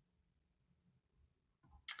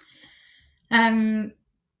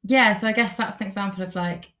 Yeah, so I guess that's an example of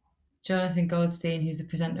like Jonathan Goldstein, who's the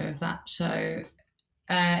presenter of that show.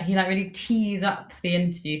 He like really tees up the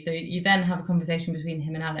interview, so you then have a conversation between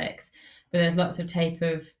him and Alex, but there's lots of tape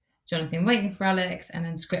of Jonathan waiting for Alex and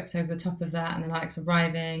then script over the top of that, and then Alex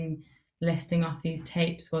arriving, listing off these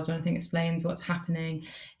tapes while Jonathan explains what's happening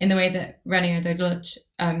in the way that Renio Dodge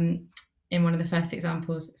in one of the first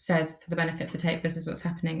examples says, for the benefit of the tape, this is what's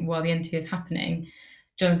happening while the interview is happening.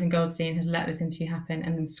 Jonathan Goldstein has let this interview happen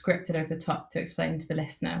and then scripted over the top to explain to the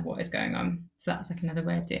listener what is going on. So that's like another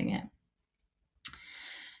way of doing it.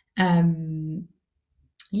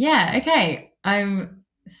 Yeah, okay. I'm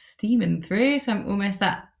steaming through, so I'm almost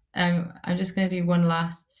at, I'm just going to do one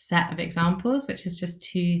last set of examples, which is just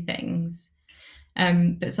two things.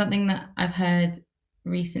 But something that I've heard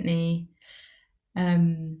recently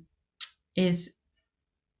is,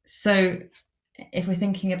 so if we're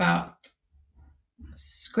thinking about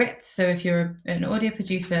scripts, so if you're an audio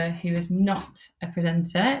producer who is not a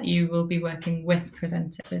presenter, you will be working with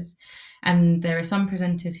presenters, and there are some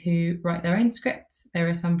presenters who write their own scripts, there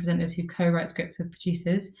are some presenters who co-write scripts with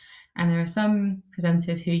producers, and there are some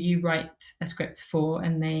presenters who you write a script for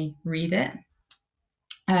and they read it.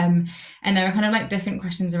 And there are kind of like different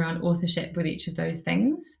questions around authorship with each of those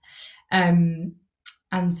things.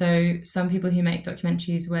 And so some people who make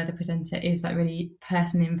documentaries where the presenter is like really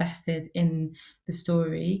personally invested in the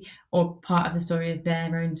story, or part of the story is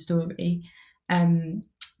their own story. There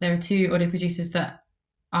are two audio producers that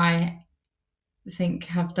I think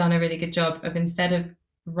have done a really good job of, instead of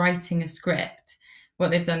writing a script, what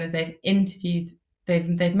they've done is they've made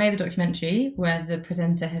the documentary where the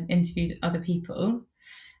presenter has interviewed other people,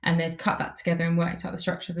 and they've cut that together and worked out the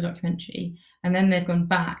structure of the documentary. And then they've gone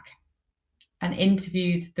back and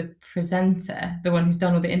interviewed the presenter, the one who's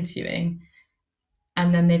done all the interviewing,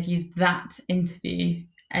 and then they've used that interview,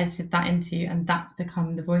 edited that interview, and that's become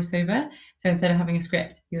the voiceover. So instead of having a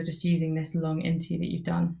script, you're just using this long interview that you've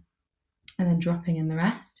done and then dropping in the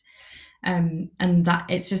rest. And that,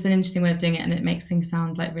 it's just an interesting way of doing it, and it makes things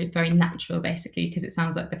sound like very natural, basically, because it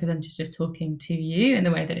sounds like the presenter's just talking to you in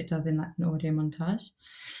the way that it does in like an audio montage.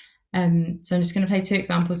 So I'm just going to play two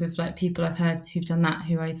examples of like people I've heard who've done that,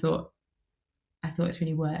 who I thought it's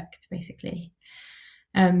really worked, basically.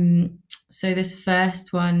 So this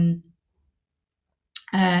first one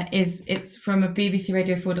it's from a BBC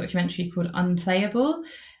Radio 4 documentary called Unplayable,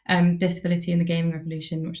 Disability in the Gaming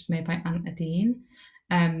Revolution, which was made by Ant Adine.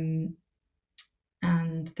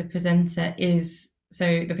 And the presenter is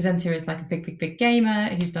like a big gamer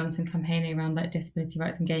who's done some campaigning around like disability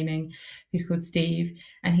rights in gaming, who's called Steve,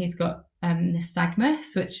 and he's got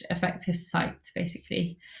nystagmus, which affects his sight,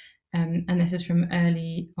 basically. And this is from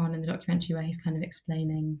early on in the documentary, where he's kind of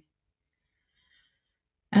explaining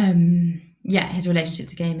his relationship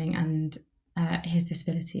to gaming and his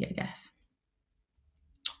disability, I guess.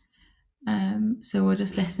 So we'll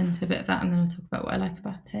just listen to a bit of that, and then I'll talk about what I like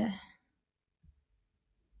about it.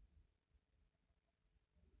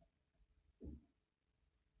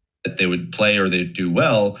 That they would play or they'd do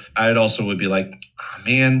well, I'd also would be like, oh,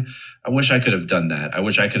 man, I wish I could have done that. I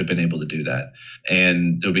wish I could have been able to do that.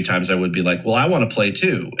 And there would be times I would be like, well, I want to play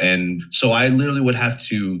too. And so I literally would have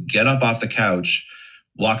to get up off the couch,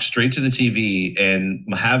 walk straight to the TV, and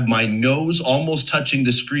have my nose almost touching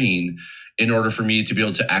the screen in order for me to be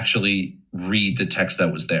able to actually read the text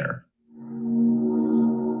that was there.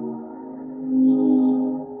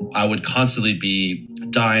 I would constantly be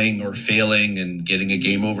dying or failing and getting a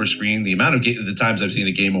game over screen. The amount of the times I've seen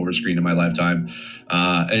a game over screen in my lifetime,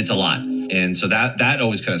 it's a lot. And so that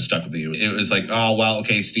always kind of stuck with me. It was like, oh, well,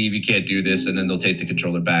 okay, Steve, you can't do this. And then they'll take the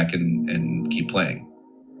controller back and keep playing.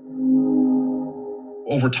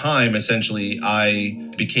 Over time, essentially, I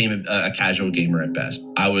became a casual gamer at best.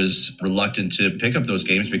 I was reluctant to pick up those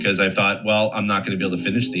games because I thought, well, I'm not going to be able to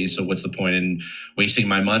finish these, so what's the point in wasting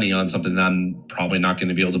my money on something that I'm probably not going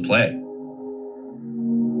to be able to play?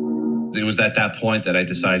 it was at that point that I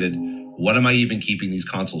decided, what am I even keeping these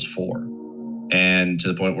consoles for? And to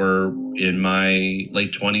the point where in my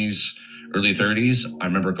late 20s, early 30s, I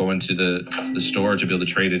remember going to the store to be able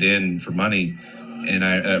to trade it in for money. And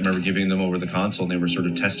I remember giving them over the console and they were sort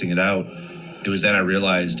of testing it out. It was then I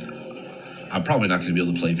realized I'm probably not going to be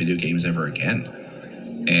able to play video games ever again.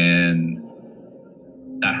 And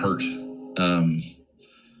that hurt.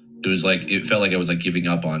 It felt like I was like giving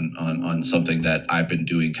up on something that I've been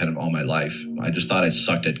doing kind of all my life. I just thought I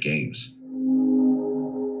sucked at games.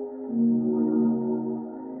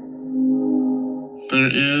 There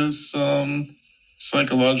is some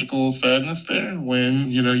psychological sadness there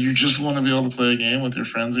when, you just want to be able to play a game with your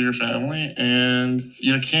friends or your family and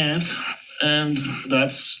you can't. And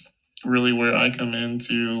that's really where I come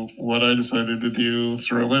into what I decided to do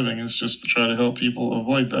for a living, is just to try to help people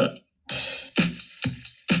avoid that.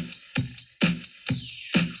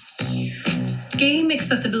 Game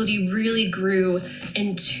accessibility really grew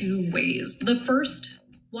in two ways. The first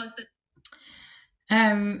was that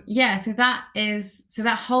so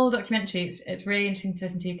that whole documentary, it's really interesting to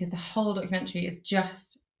listen to because the whole documentary is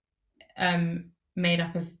just made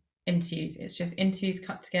up of interviews. It's just interviews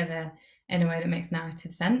cut together in a way that makes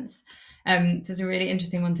narrative sense. So it's a really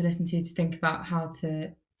interesting one to listen to think about how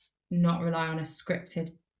to not rely on a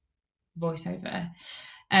scripted voiceover.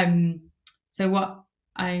 So what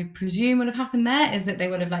I presume would have happened there is that they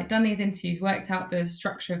would have done these interviews, worked out the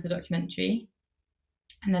structure of the documentary,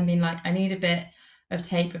 and then been like, I need a bit of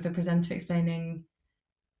tape of the presenter explaining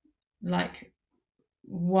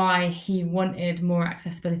why he wanted more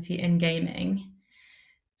accessibility in gaming.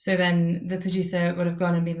 So then the producer would have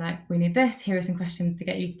gone and been like, we need this, here are some questions to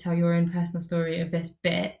get you to tell your own personal story of this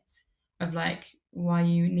bit of why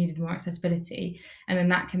you needed more accessibility. And then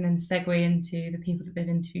that can then segue into the people that they've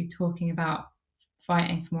interviewed talking about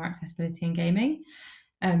fighting for more accessibility in gaming,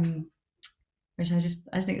 which I just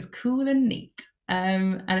think is cool and neat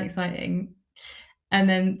and exciting. And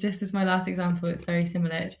then just as my last example, it's very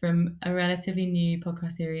similar. It's from a relatively new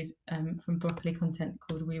podcast series from Broccoli Content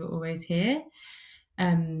called We Were Always Here,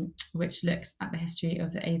 which looks at the history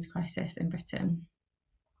of the AIDS crisis in Britain.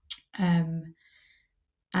 And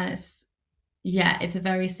it's a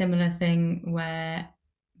very similar thing where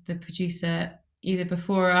the producer, either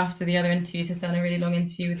before or after the other interviews, has done a really long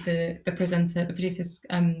interview with the presenter, the producer's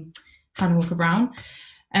Hannah Walker-Brown.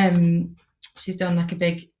 She's done a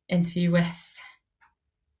big interview with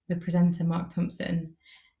the presenter, Mark Thompson.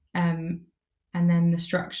 And then the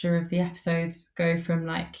structure of the episodes go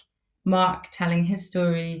from Mark telling his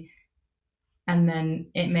story and then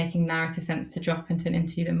it making narrative sense to drop into an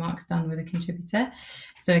interview that Mark's done with a contributor.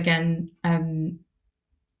 So again,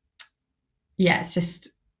 it's just,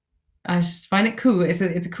 I just find it cool. It's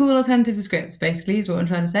a cool alternative to scripts, basically, is what I'm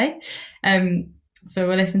trying to say. So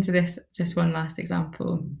we'll listen to this, just one last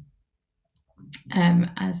example,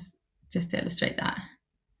 as just to illustrate that.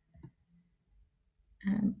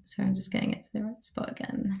 So I'm just getting it to the right spot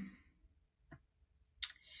again.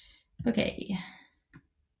 Okay.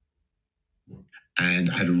 And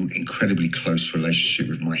I had an incredibly close relationship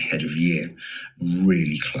with my head of year,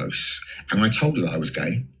 really close. And I told her that I was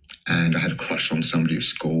gay and I had a crush on somebody at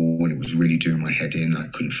school and it was really doing my head in. I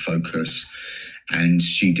couldn't focus. And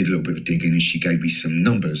she did a little bit of digging and she gave me some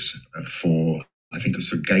numbers for, I think it was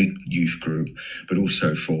for a gay youth group, but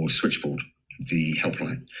also for Switchboard, the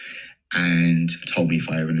helpline, and told me if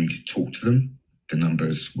I ever needed to talk to them, the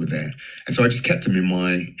numbers were there. And so I just kept them in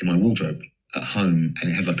my wardrobe at home,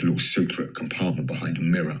 and it had a little secret compartment behind a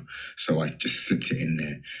mirror. So I just slipped it in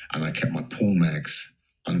there and I kept my porn mags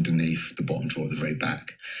underneath the bottom drawer at the very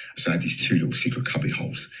back. So I had these two little secret cubby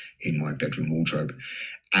holes in my bedroom wardrobe.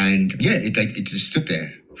 And it just stood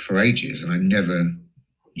there for ages and I never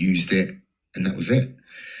used it, and that was it.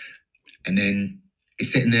 And then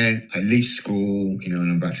it's sitting there, I leave school, and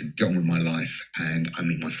I'm about to get on with my life, and I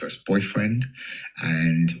meet my first boyfriend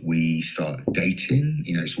and we start dating.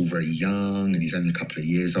 It's all very young and he's only a couple of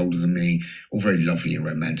years older than me, all very lovely and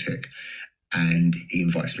romantic. And he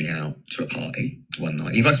invites me out to a party one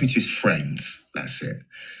night. He invites me to his friends, that's it.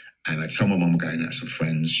 And I tell my mum I'm going out with some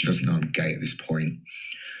friends. She doesn't know I'm gay at this point.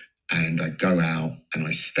 And I go out and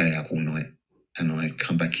I stay out all night. And I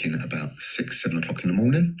come back in at about 6, 7 o'clock in the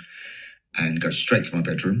morning and go straight to my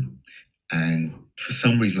bedroom. And for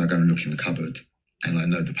some reason, I go and look in the cupboard and I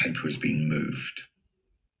know the paper has been moved.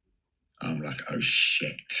 I'm like, oh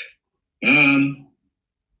shit.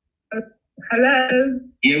 Hello?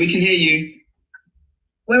 Yeah, we can hear you.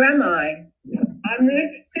 Where am I? I'm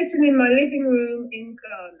sitting in my living room in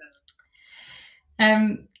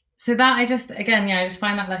Ghana. So that I just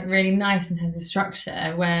find that really nice in terms of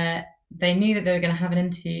structure, where they knew that they were going to have an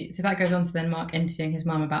interview. So that goes on to then Mark interviewing his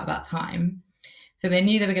mum about that time. So they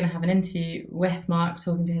knew they were going to have an interview with Mark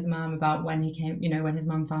talking to his mum about when he came, when his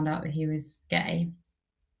mum found out that he was gay.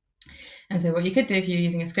 And so what you could do if you're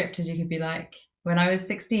using a script is you could be like, when I was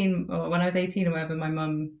 16 or when I was 18 or whatever, my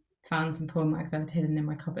mum found some porn mags I had hidden in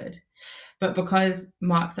my cupboard. But because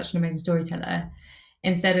Mark's such an amazing storyteller,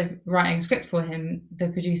 instead of writing a script for him, the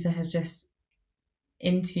producer has just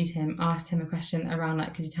interviewed him, asked him a question around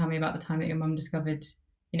like, could you tell me about the time that your mum discovered,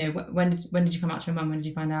 when did you come out to your mum? When did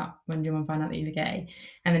your mum find out that you were gay?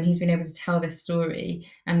 And then he's been able to tell this story,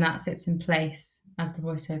 and that sits in place as the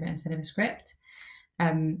voiceover instead of a script.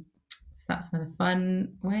 So that's another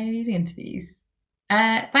fun way of using interviews.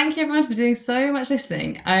 Thank you everyone for doing so much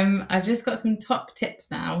listening. I've just got some top tips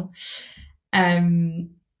now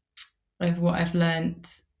of what I've learned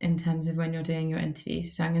in terms of when you're doing your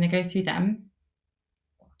interviews. So I'm going to go through them.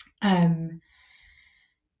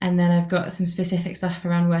 And then I've got some specific stuff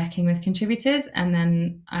around working with contributors. And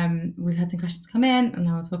then we've had some questions come in, and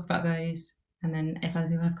I'll talk about those. And then if other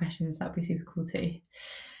people have questions, that would be super cool too.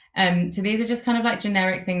 So these are just kind of like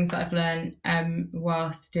generic things that I've learned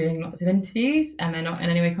whilst doing lots of interviews, and they're not in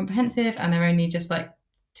any way comprehensive, and they're only just like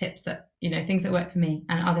tips that, things that work for me,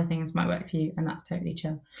 and other things might work for you, and that's totally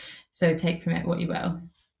chill. So take from it what you will.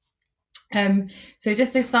 So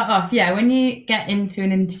just to start off, when you get into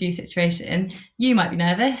an interview situation, you might be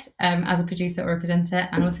nervous as a producer or a presenter,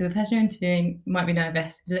 and also the person you're interviewing might be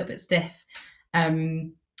nervous, a little bit stiff.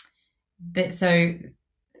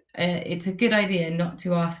 It's a good idea not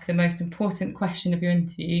to ask the most important question of your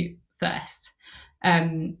interview first,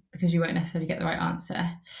 because you won't necessarily get the right answer.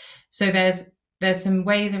 So there's some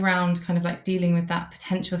ways around kind of like dealing with that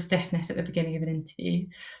potential stiffness at the beginning of an interview.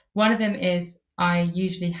 One of them is I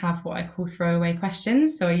usually have what I call throwaway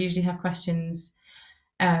questions. So I usually have questions,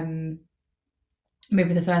 maybe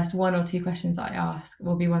the first one or two questions that I ask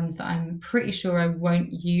will be ones that I'm pretty sure I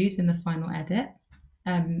won't use in the final edit.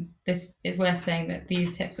 This is worth saying that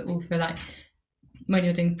these tips are all for like when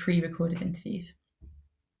you're doing pre-recorded interviews.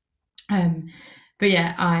 Because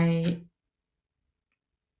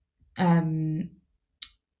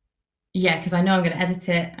I know I'm going to edit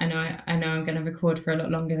it. I know I'm going to record for a lot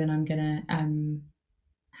longer than I'm going to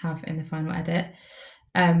have in the final edit.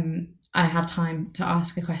 I have time to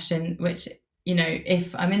ask a question, which,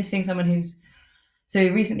 if I'm interviewing someone so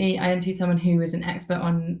recently I interviewed someone who was an expert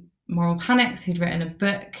on moral panics, who'd written a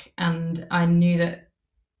book, and I knew that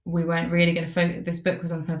we weren't really going to focus. This book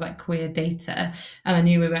was on kind of like queer data, and I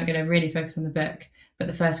knew we weren't going to really focus on the book. But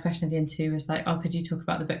the first question of the interview was like, could you talk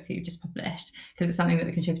about the book that you've just published? Because it's something that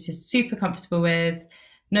the contributor's super comfortable with,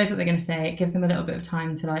 knows what they're going to say. It gives them a little bit of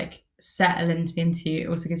time to like settle into the interview. It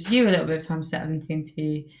also gives you a little bit of time to settle into the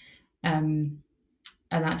interview. And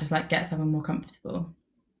that just like gets everyone more comfortable.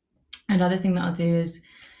 Another thing that I'll do is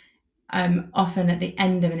often at the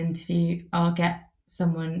end of an interview, I'll get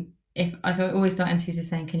someone, so I always start interviews with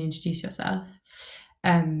saying, can you introduce yourself?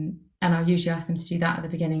 And I'll usually ask them to do that at the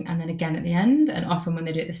beginning and then again at the end. And often when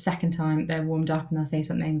they do it the second time, they're warmed up and they'll say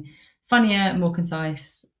something funnier, more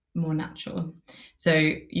concise, more natural. So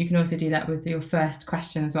you can also do that with your first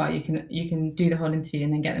question as well. You can do the whole interview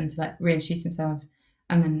and then get them to like reintroduce themselves,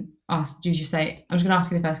 and then you just say, I'm just going to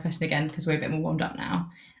ask you the first question again because we're a bit more warmed up now,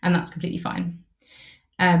 and that's completely fine.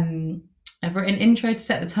 I've written intro to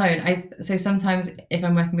set the tone. So sometimes if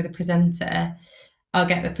I'm working with a presenter, I'll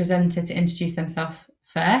get the presenter to introduce themselves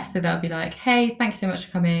first. So they'll be like, hey, thank you so much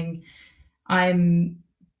for coming. I'm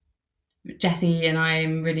Jessie and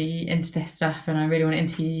I'm really into this stuff and I really want to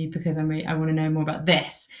interview you because I want to know more about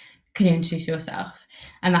this. Can you introduce yourself?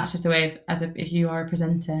 And that's just a way of, if you are a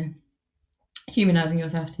presenter, humanizing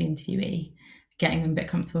yourself to the interviewee, getting them a bit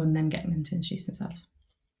comfortable and then getting them to introduce themselves.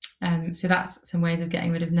 So that's some ways of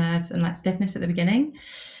getting rid of nerves and like stiffness at the beginning.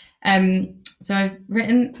 So I've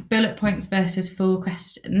written bullet points versus full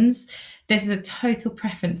questions. This is a total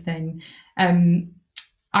preference thing.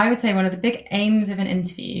 I would say one of the big aims of an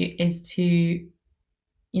interview is to,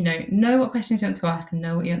 know what questions you want to ask and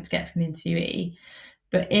know what you want to get from the interviewee.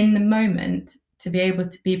 But in the moment, to be able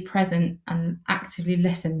to be present and actively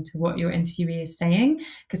listen to what your interviewee is saying.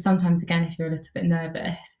 Because sometimes, again, if you're a little bit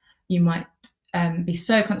nervous, you might be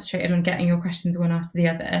so concentrated on getting your questions one after the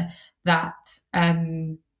other that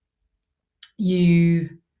you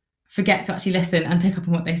forget to actually listen and pick up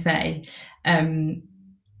on what they say. And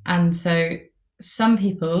so some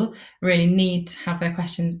people really need to have their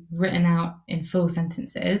questions written out in full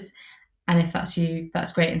sentences. And if that's you,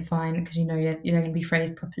 that's great and fine because you're going to be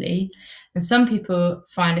phrased properly. And some people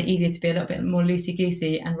find it easier to be a little bit more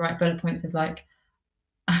loosey-goosey and write bullet points with like,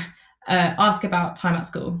 ask about time at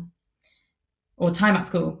school. or time at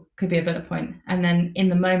school could be a bullet point. And then in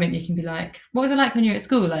the moment you can be like, what was it like when you were at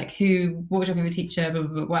school? Like what was your favorite teacher, blah,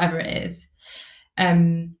 blah, blah, whatever it is.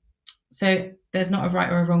 So there's not a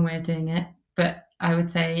right or a wrong way of doing it, but I would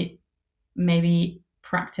say maybe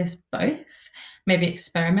practice both, maybe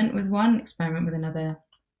experiment with one, experiment with another,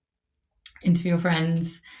 interview your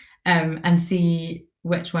friends, and see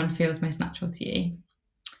which one feels most natural to you.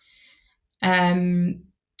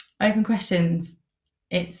 Open questions,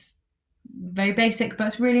 it's very basic, but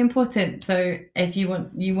it's really important. So if you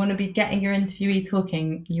want to be getting your interviewee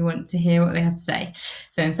talking, you want to hear what they have to say.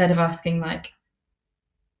 So instead of asking like,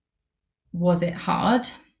 was it hard,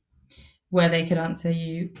 where they could answer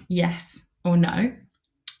you yes or no,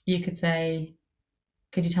 you could say,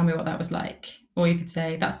 could you tell me what that was like? Or you could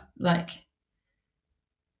say, that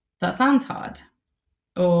sounds hard.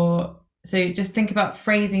 Or so just think about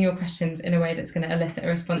phrasing your questions in a way that's going to elicit a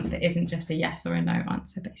response that isn't just a yes or a no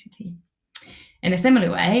answer, basically. In a similar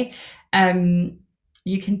way,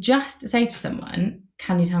 you can just say to someone,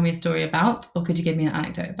 can you tell me a story about, or could you give me an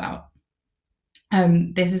anecdote about?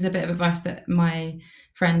 This is a bit of advice that my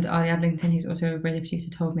friend Ali Adlington, who's also a radio producer,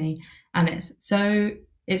 told me, and it's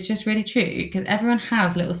just really true, because everyone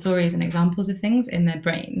has little stories and examples of things in their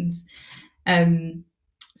brains.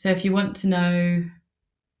 So if you want to know,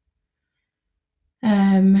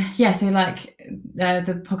 so like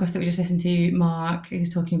the podcast that we just listened to, Mark,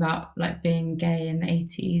 who's talking about like being gay in the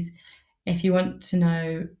 80s, if you want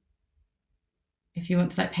to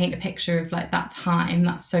like paint a picture of like that time,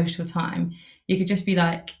 that social time, you could just be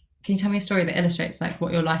like, can you tell me a story that illustrates like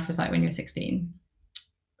what your life was like when you were 16?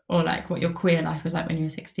 Or like what your queer life was like when you were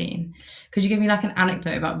 16? Could you give me like an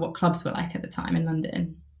anecdote about what clubs were like at the time in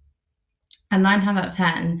London? And 9 times out of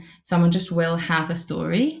 10, someone just will have a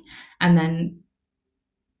story, and then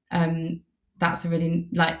that's a really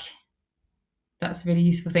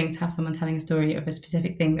useful thing to have someone telling a story of a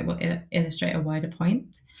specific thing that will illustrate a wider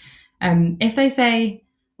point. If they say,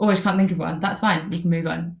 oh, I just can't think of one, that's fine, you can move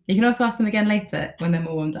on. You can also ask them again later when they're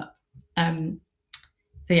more warmed up.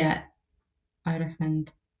 So yeah, I would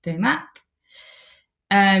recommend doing that.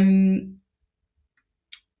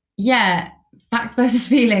 Facts versus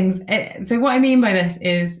feelings. So what I mean by this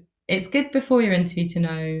is, it's good before your interview to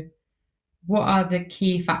know what are the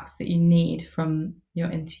key facts that you need from your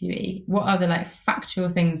interviewee. What are the like factual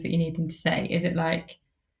things that you need them to say? Is it like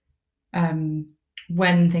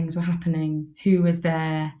when things were happening, who was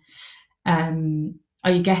there? Are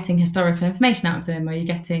you getting historical information out of them? Are you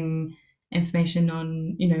getting information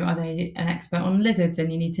on, are they an expert on lizards, and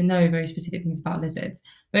you need to know very specific things about lizards?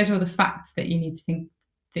 Those are all the facts that you need to think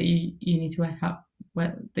that you need to work out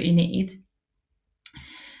that you need.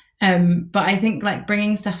 But I think like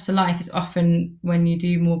bringing stuff to life is often when you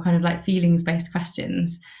do more kind of like feelings-based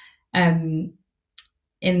questions. In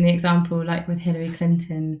the example, like with Hillary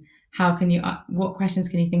Clinton, what questions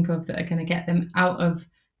can you think of that are going to get them out of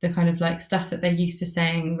the kind of like stuff that they're used to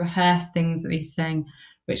saying, rehearse things that they're used to saying,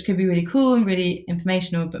 which could be really cool and really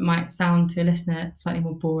informational, but might sound to a listener slightly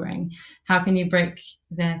more boring. How can you break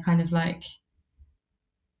their kind of like,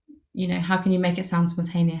 how can you make it sound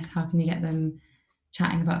spontaneous? How can you get them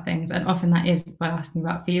chatting about things? And often that is by asking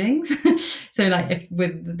about feelings. So like if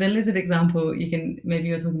with the lizard example,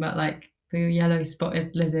 you're talking about like the yellow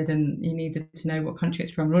spotted lizard, and you needed to know what country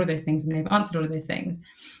it's from, and all of those things, and they've answered all of those things.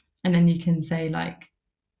 And then you can say like,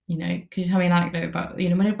 could you tell me an anecdote about,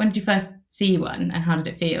 when did you first see one and how did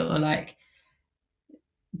it feel? Or like,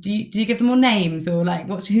 do you give them all names, or like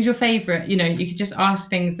who's your favorite? You could just ask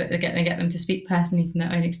things that get them to speak personally from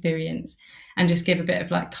their own experience, and just give a bit of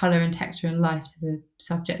like color and texture and life to the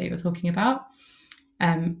subject that you're talking about.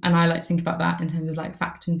 And I like to think about that in terms of like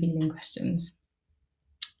fact and feeling questions.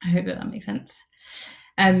 I hope that makes sense.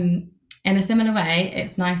 In a similar way,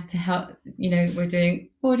 it's nice to help, we're doing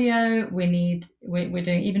audio, we're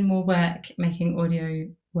doing even more work making audio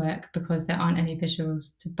work, because there aren't any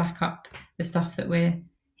visuals to back up the stuff that we're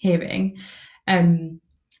hearing.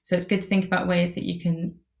 So it's good to think about ways that you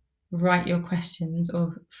can write your questions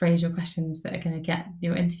or phrase your questions that are going to get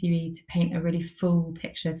your interviewee to paint a really full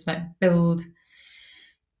picture, to like build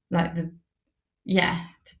like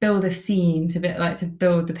to build a scene, to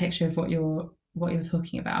build the picture of what you're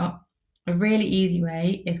talking about. A really easy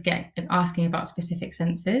way is asking about specific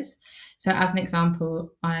senses. So as an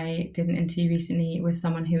example, I did an interview recently with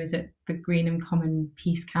someone who was at the Greenham Common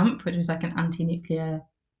Peace Camp, which was like an anti-nuclear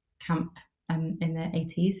camp in the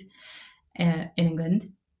 80s in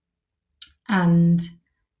England. And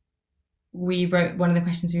one of the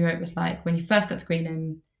questions we wrote was like, when you first got to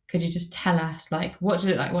Greenham, could you just tell us like, what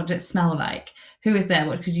did it smell like? Who was there?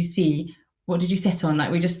 What could you see? What did you sit on?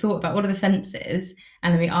 Like, we just thought about all of the senses,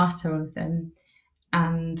 and then we asked her all of them.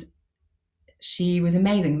 and she was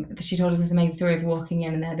amazing. She told us this amazing story of walking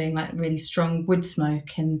in and there being like really strong wood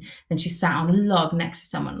smoke, and then she sat on a log next to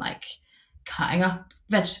someone like cutting up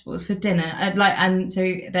vegetables for dinner, and so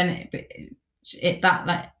then that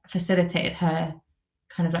like facilitated her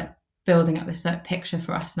kind of like building up this like picture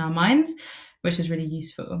for us in our minds, which was really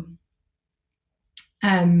useful.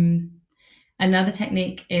 Another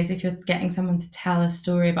technique is if you're getting someone to tell a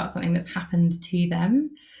story about something that's happened to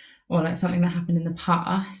them, or like something that happened in the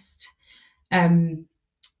past.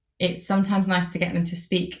 It's sometimes nice to get them to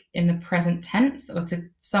speak in the present tense, or to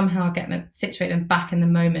somehow situate them back in the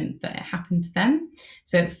moment that it happened to them.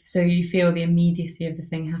 So you feel the immediacy of the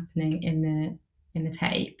thing happening in the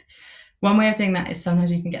tape. One way of doing that is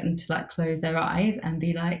sometimes you can get them to like close their eyes and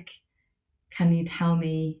be like, can you tell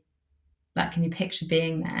me, like, can you picture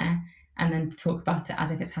being there? And then to talk about it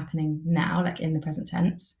as if it's happening now, like in the present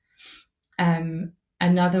tense.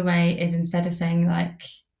 Another way is, instead of saying like,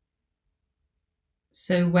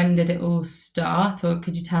 so when did it all start? Or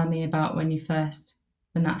could you tell me about when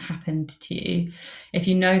that happened to you? If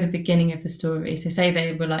you know the beginning of the story, so say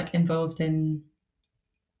they were like involved in,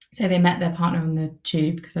 say they met their partner on the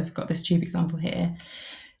tube, because I've got this tube example here.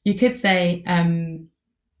 You could say, can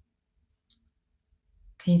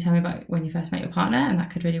you tell me about when you first met your partner? And that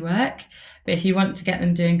could really work. But if you want to get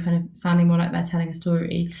them doing kind of sounding more like they're telling a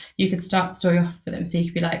story, you could start the story off for them. So you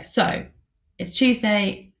could be like, so it's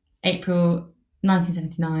Tuesday, April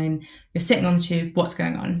 1979, you're sitting on the tube, what's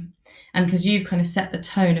going on? And because you've kind of set the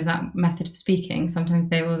tone of that method of speaking, sometimes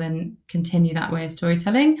they will then continue that way of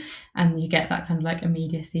storytelling, and you get that kind of like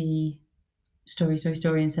immediacy, story,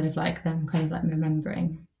 instead of like them kind of like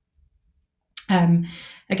remembering.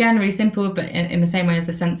 Again, really simple, but in the same way as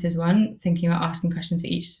the senses one, thinking about asking questions for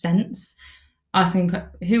each sense, asking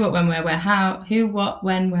who, what, when, where, how, who, what,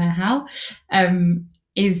 when, where, how,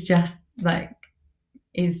 is just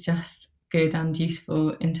good and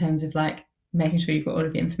useful in terms of like making sure you've got all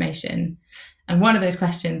of the information. And one of those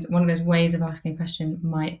questions, one of those ways of asking a question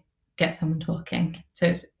might get someone talking. So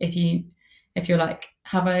it's, if you're like,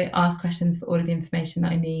 have I asked questions for all of the information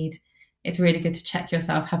that I need? It's really good to check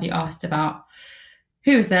yourself. Have you asked about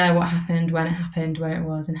who was there, what happened, when it happened, where it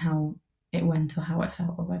was, and how it went, or how it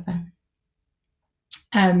felt, or whatever.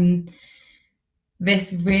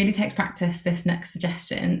 This really takes practice, this next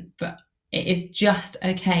suggestion, but it is just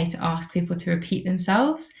okay to ask people to repeat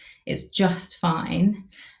themselves. It's just fine.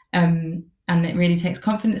 And it really takes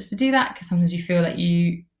confidence to do that, because sometimes you feel like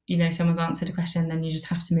you know someone's answered a question, then you just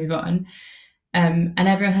have to move on. And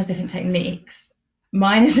everyone has different techniques.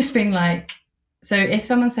 Mine is just being like, so if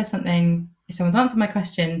someone says something, if someone's answered my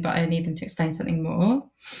question, but I need them to explain something more,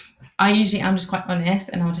 I usually am just quite honest,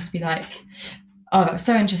 and I'll just be like, oh, that was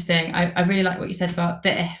so interesting. I really like what you said about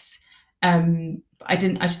this. I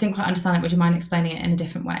just didn't quite understand it. Would you mind explaining it in a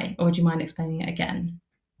different way? Or would you mind explaining it again?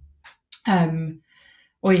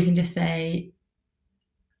 Or you can just say,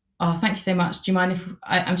 oh, thank you so much. Do you mind if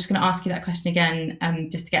I'm just going to ask you that question again,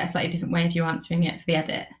 just to get a slightly different way of you answering it for the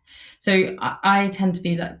edit. So I tend to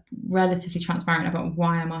be like relatively transparent about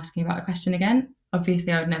why I'm asking about a question again.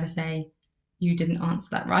 Obviously, I would never say you didn't answer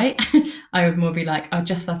that right. I would more be like, I'd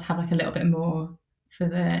just love to have like a little bit more for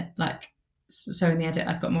the like, so in the edit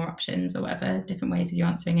I've got more options or whatever, different ways of you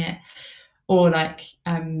answering it. Or like,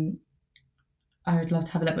 I would love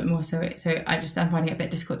to have a little bit more. So I'm finding it a bit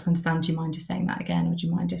difficult to understand. Do you mind just saying that again? Or do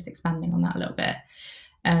you mind just expanding on that a little bit?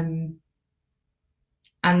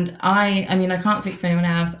 And I mean, I can't speak for anyone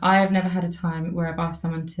else. I have never had a time where I've asked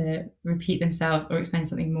someone to repeat themselves or explain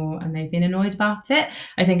something more and they've been annoyed about it.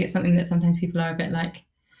 I think it's something that sometimes people are a bit like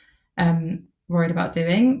worried about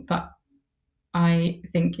doing, but I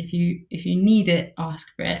think if you need it, ask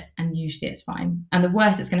for it, and usually it's fine. And the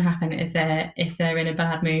worst that's going to happen is if they're in a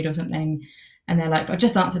bad mood or something and they're like, but I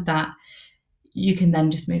just answered that, you can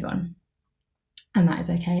then just move on. And that is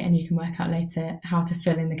okay. And you can work out later how to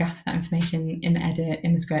fill in the gap of that information in the edit,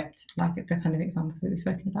 in the script, like the kind of examples that we've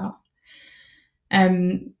spoken about.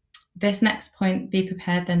 This next point, be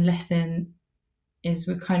prepared, then listen, is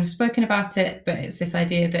we've kind of spoken about it, but it's this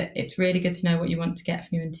idea that it's really good to know what you want to get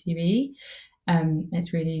from your interviewee.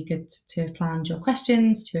 It's really good to have planned your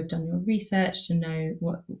questions, to have done your research, to know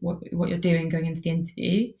what you're doing going into the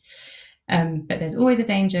interview. But there's always a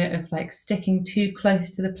danger of like sticking too close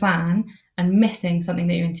to the plan and missing something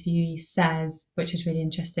that your interviewee says, which is really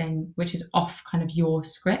interesting, which is off kind of your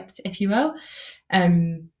script, if you will.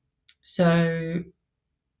 Again,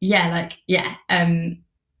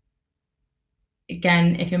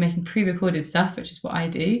 if you're making pre-recorded stuff, which is what I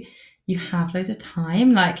do, you have loads of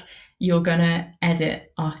time, like you're gonna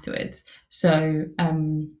edit afterwards. So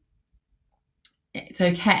it's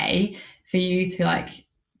okay for you to like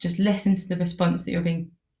just listen to the response that you're being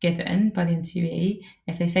given by the interviewee.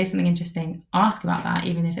 If they say something interesting, ask about that,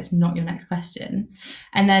 even if it's not your next question.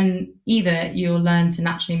 And then either you'll learn to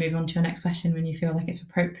naturally move on to your next question when you feel like it's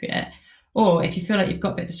appropriate, or if you feel like you've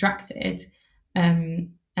got a bit distracted, and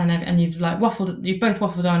you've like you've both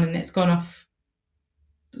waffled on and it's gone off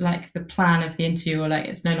like the plan of the interview, or like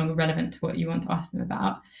it's no longer relevant to what you want to ask them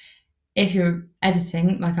about. If you're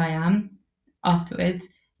editing like I am afterwards,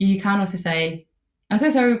 you can also say, I'm so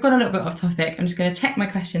sorry, we've got a little bit off topic. I'm just going to check my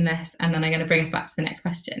question list and then I'm going to bring us back to the next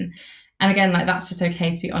question. And again, like that's just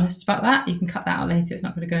okay to be honest about that. You can cut that out later. It's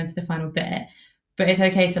not going to go into the final bit, but it's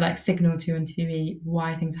okay to like signal to your interviewee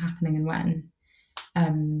why things are happening and when.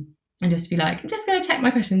 And just be like, I'm just going to check my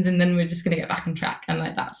questions and then we're just going to get back on track. And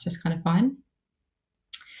like, that's just kind of fine.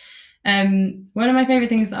 One of my favorite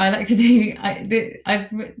things that I like to do, I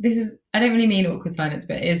don't really mean awkward silence,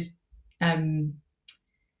 but it is,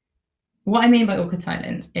 what I mean by awkward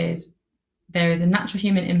silence is there is a natural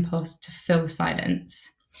human impulse to fill silence.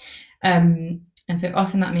 And so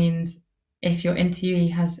often that means if your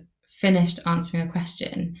interviewee has finished answering a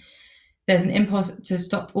question, there's an impulse to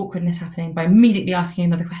stop awkwardness happening by immediately asking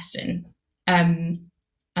another question. And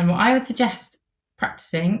what I would suggest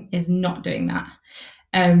practicing is not doing that.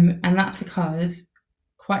 And that's because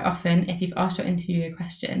quite often, if you've asked your interviewee a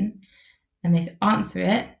question and they answer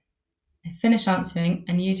it, they finish answering,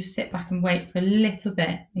 and you just sit back and wait for a little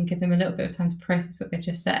bit and give them a little bit of time to process what they've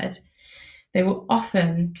just said, they will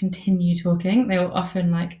often continue talking. They will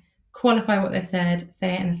often like qualify what they've said,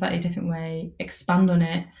 say it in a slightly different way, expand on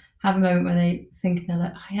it, have a moment where they think they're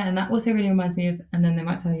like, oh yeah, and that also really reminds me of, and then they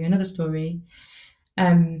might tell you another story.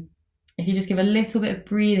 If you just give a little bit of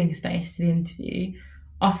breathing space to the interview,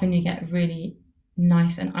 often you get really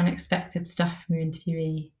nice and unexpected stuff from your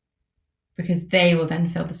interviewee, because they will then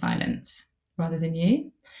fill the silence rather than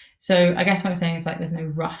you. So I guess what I'm saying is like there's no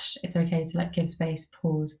rush. It's okay to like give space,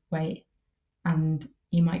 pause, wait, and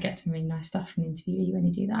you might get some really nice stuff from the interviewee when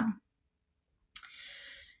you do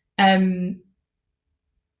that.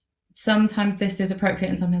 Sometimes this is appropriate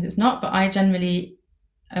and sometimes it's not, but I generally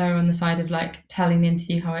err on the side of like telling the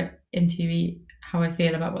interviewee how I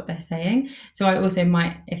feel about what they're saying. So I also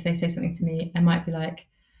might, if they say something to me, I might be like,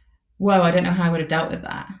 whoa, I don't know how I would have dealt with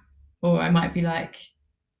that. Or I might be like,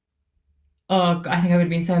 oh, I think I would have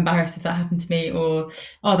been so embarrassed if that happened to me. Or,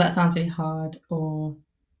 oh, that sounds really hard. Or,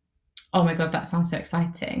 oh my God, that sounds so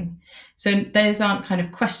exciting. So those aren't kind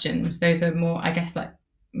of questions. Those are more, I guess, like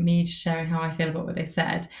me just sharing how I feel about what they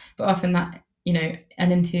said. But often that, you know,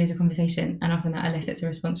 an interview is a conversation, and often that elicits a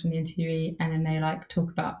response from the interviewee, and then they like talk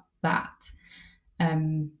about that.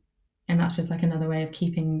 And that's just like another way of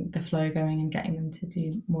keeping the flow going and getting them to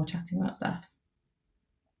do more chatting about stuff.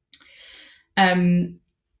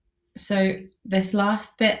 So this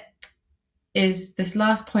last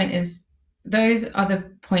point is, those are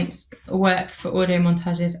the points work for audio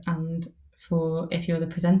montages and for if you're the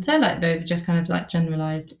presenter. Like those are just kind of like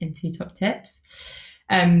generalized interview top tips.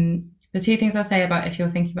 The two things I'll say about if you're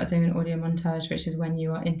thinking about doing an audio montage, which is when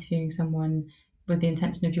you are interviewing someone with the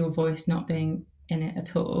intention of your voice not being in it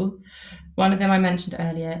at all. One of them I mentioned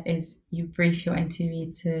earlier is you brief your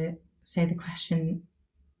interviewee to say the question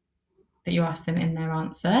that you ask them in their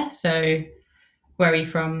answer. So, where are you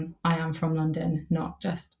from? I am from London, not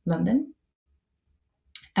just London.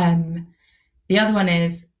 The other one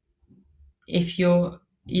is if you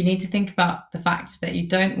need to think about the fact that you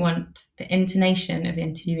don't want the intonation of the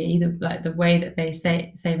interviewee, the way that they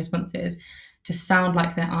say responses, to sound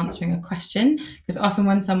like they're answering a question. Because often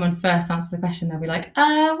when someone first answers the question, they'll be like,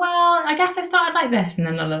 well, I guess I started like this, and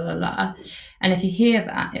then la la la la. And if you hear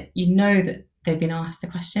that, you know that they've been asked a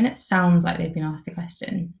question. It sounds like they've been asked a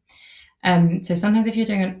question. So sometimes if you're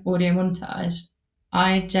doing an audio montage,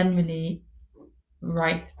 I generally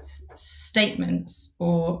write statements,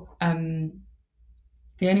 or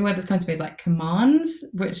the only word that's coming to me is like commands,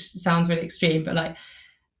 which sounds really extreme, but like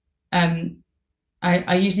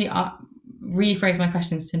I usually rephrase my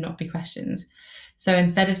questions to not be questions. So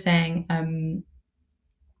instead of saying,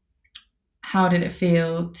 how did it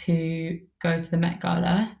feel to go to the Met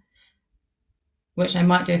Gala, which I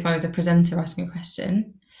might do if I was a presenter asking a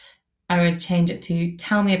question, I would change it to,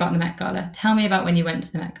 tell me about the Met Gala. Tell me about when you went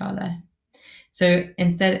to the Met Gala. So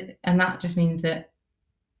instead, and that just means that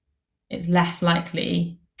it's less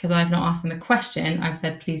likely, because I've not asked them a question, I've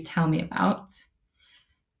said, please tell me about.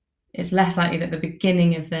 It's less likely that the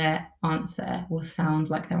beginning of their answer will sound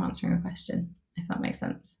like they're answering a question, if that makes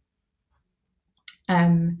sense.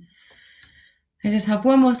 I just have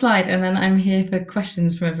one more slide and then I'm here for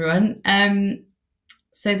questions from everyone.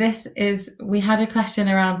 So this is, we had a question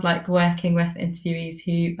around like working with interviewees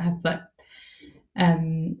who have like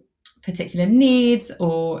particular needs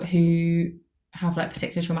or who have like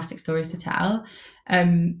particular traumatic stories to tell.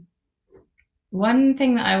 One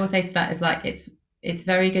thing that I will say to that is like it's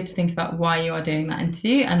very good to think about why you are doing that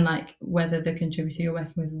interview and like whether the contributor you're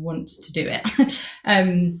working with wants to do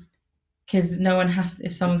it. Because no one has,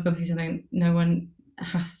 if someone's gone through something, no one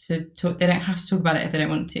has to talk, they don't have to talk about it if they don't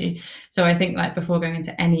want to. So I think like before going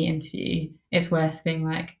into any interview, it's worth being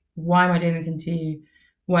like, why am I doing this interview?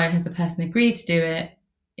 Why has the person agreed to do it?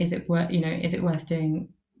 Is it worth, is it worth doing?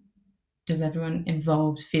 Does everyone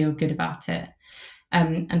involved feel good about it?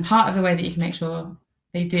 And part of the way that you can make sure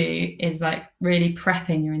they do is like really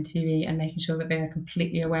prepping your interviewee and making sure that they are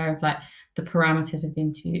completely aware of like the parameters of the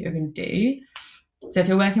interview that you're going to do. So if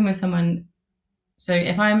you're working with someone, so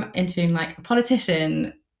if I'm interviewing like a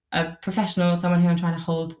politician, a professional, someone who I'm trying to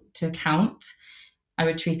hold to account, I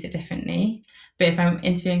would treat it differently. But if I'm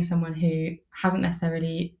interviewing someone who hasn't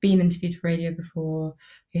necessarily been interviewed for radio before,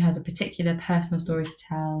 who has a particular personal story to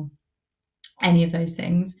tell, any of those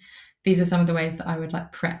things, these are some of the ways that I would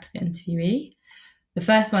like prep the interviewee. The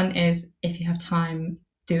first one is, if you have time,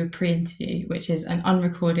 do a pre-interview, which is an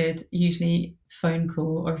unrecorded, usually phone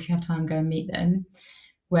call, or if you have time, go and meet them,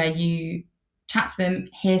 where you chat to them,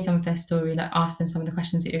 hear some of their story, like ask them some of the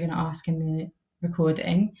questions that you're going to ask in the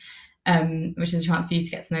recording, which is a chance for you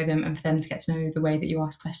to get to know them and for them to get to know the way that you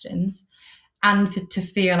ask questions, and to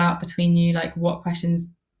feel out between you like what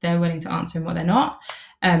questions they're willing to answer and what they're not.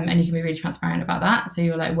 And you can be really transparent about that. So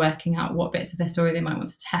you're like working out what bits of their story they might want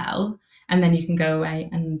to tell. And then you can go away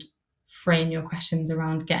and frame your questions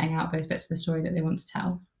around getting out those bits of the story that they want to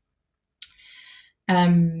tell.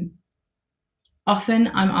 Often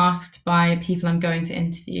I'm asked by people I'm going to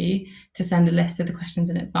interview to send a list of the questions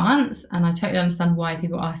in advance. And I totally understand why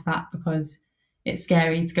people ask that, because it's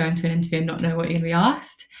scary to go into an interview and not know what you're going to be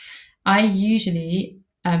asked. I usually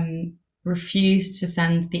refuse to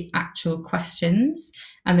send the actual questions,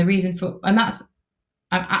 and the reason for, and that's,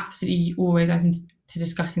 I'm absolutely always open to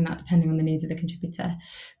discussing that depending on the needs of the contributor,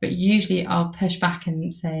 but usually I'll push back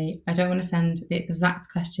and say I don't want to send the exact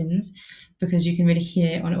questions, because you can really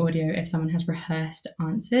hear on audio if someone has rehearsed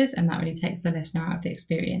answers, and that really takes the listener out of the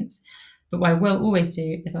experience. But what I will always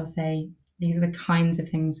do is I'll say, these are the kinds of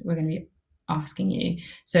things we're going to be asking you.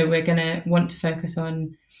 So we're going to want to focus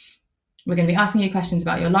on, we're going to be asking you questions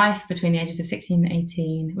about your life between the ages of 16 and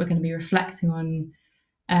 18. We're going to be reflecting on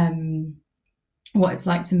what it's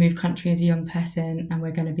like to move country as a young person. And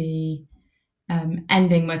we're going to be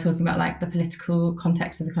ending by talking about like the political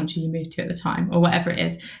context of the country you moved to at the time, or whatever it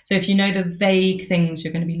is. So if you know the vague things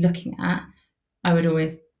you're going to be looking at, I would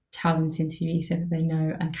always tell them to interview you so that they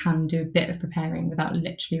know and can do a bit of preparing without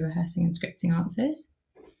literally rehearsing and scripting answers.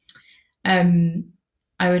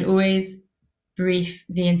 I would always brief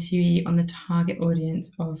the interviewee on the target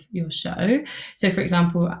audience of your show. So for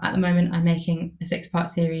example, at the moment I'm making a 6-part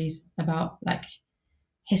series about like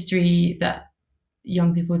history that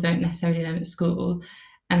young people don't necessarily learn at school,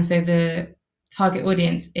 and so the target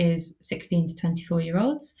audience is 16 to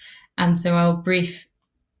 24-year-olds, and so I'll brief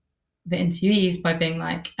the interviewees by being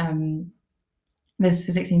like, this is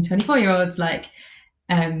for 16 to 24-year-olds, like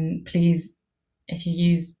please, if you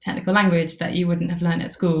use technical language that you wouldn't have learned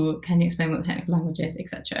at school, can you explain what the technical language is,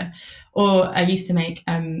 etc. Or I used to make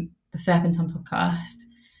the Serpentine podcast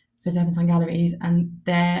for Serpentine Galleries, and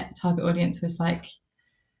their target audience was like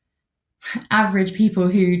average people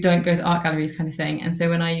who don't go to art galleries kind of thing. And so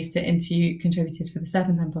when I used to interview contributors for the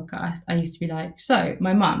Serpentine podcast, I used to be like, so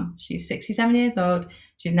my mum, she's 67 years old,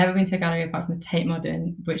 she's never been to a gallery apart from the Tate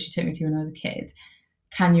Modern, which she took me to when I was a kid.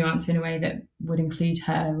 Can you answer in a way that would include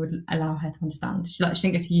her, would allow her to understand? She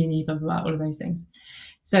didn't go to uni, blah, blah, blah, all of those things.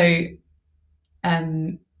 So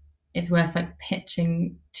it's worth like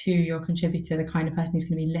pitching to your contributor the kind of person who's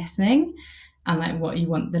going to be listening and like what you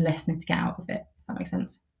want the listener to get out of it, if that makes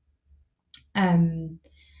sense.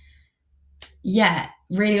 Yeah,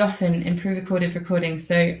 really often in pre-recorded recordings.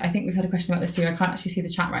 So I think we've had a question about this too. I can't actually see the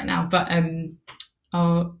chat right now, but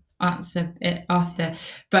I'll answer it after.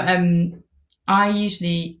 But I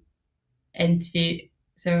usually interview,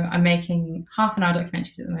 so I'm making half-an-hour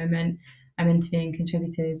documentaries at the moment. I'm interviewing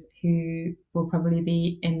contributors who will probably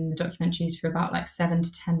be in the documentaries for about like 7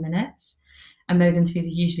 to 10 minutes. And those interviews are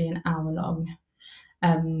usually an hour long.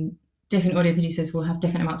 Different audio producers will have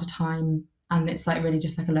different amounts of time, and it's like really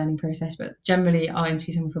just like a learning process. But generally I'll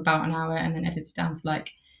interview someone for about an hour and then edit it down to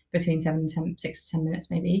like between 6 to 10 minutes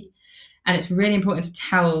maybe. And it's really important to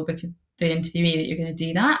tell the interviewee that you're going to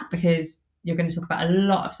do that, because you're going to talk about a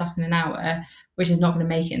lot of stuff in an hour, which is not going to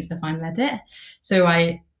make it into the final edit. So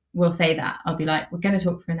I will say that. I'll be like, we're going to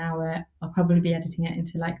talk for an hour. I'll probably be editing it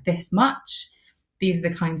into like this much. these are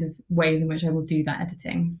the kinds of ways in which I will do that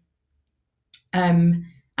editing.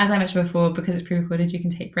 As I mentioned before, because it's pre-recorded, you can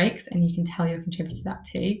take breaks and you can tell your contributor that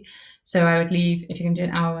too. So I would leave, if you're going to do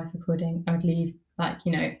an hour worth of recording, I would leave like,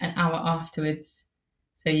 you know, an hour afterwards,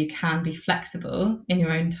 so you can be flexible in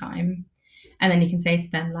your own time. And then you can say to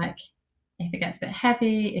them, like, if it gets a bit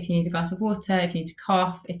heavy, if you need a glass of water, if you need to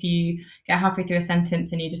cough, if you get halfway through a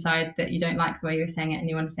sentence and you decide that you don't like the way you're saying it and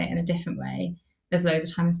you want to say it in a different way, there's loads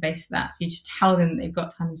of time and space for that. So you just tell them that they've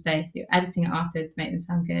got time and space, that you're editing it afterwards to make them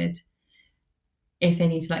sound good. If they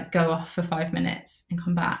need to like go off for 5 minutes and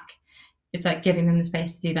come back, it's like giving them the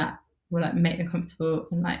space to do that will like make them comfortable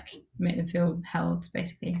and like make them feel held,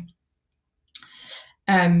 basically.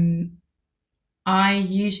 I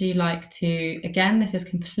usually like to, again, this is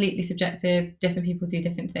completely subjective, different people do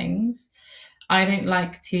different things. I don't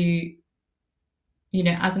like to, you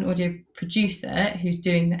know, as an audio producer who's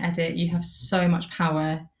doing the edit, you have so much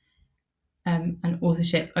power and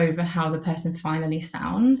authorship over how the person finally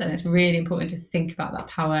sounds, and it's really important to think about that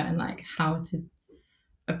power and like how to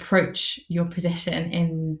approach your position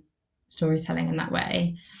in storytelling in that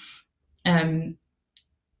way. And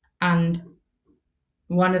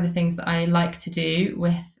one of the things that I like to do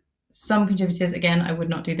with some contributors, again, I would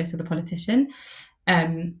not do this with a politician,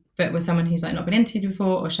 but with someone who's like not been interviewed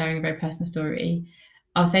before or sharing a very personal story,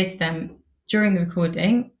 I'll say to them during the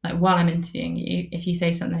recording, like while I'm interviewing you, if you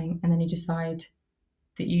say something and then you decide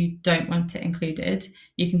that you don't want it included,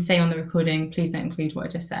 you can say on the recording, please don't include what I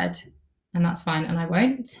just said, and that's fine, and I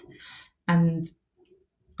won't. And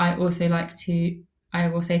I also like to, I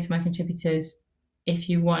will say to my contributors, if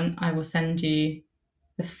you want, I will send you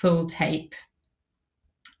the full tape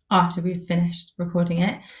after we've finished recording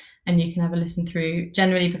it, and you can have a listen through.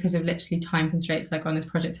 Generally, because of literally time constraints, like on this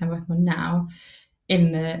project I'm working on now,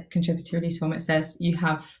 in the contributor release form, it says you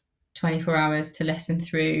have 24 hours to listen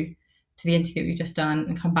through to the interview that we've just done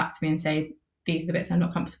and come back to me and say, these are the bits I'm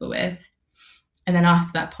not comfortable with. And then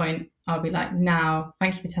after that point, I'll be like, now,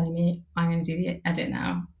 thank you for telling me, I'm going to do the edit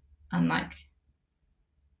now. And like,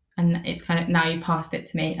 and it's kind of, now you passed it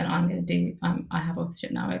to me and I'm going to do, I have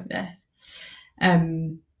authorship now over this.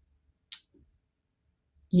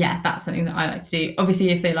 Yeah, that's something that I like to do.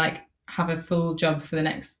 Obviously, if they like have a full job for the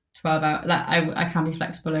next 12 hours, like I can be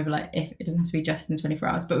flexible over like, if it doesn't have to be just in the 24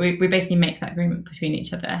 hours, but we basically make that agreement between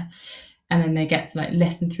each other, and then they get to like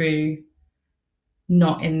listen through,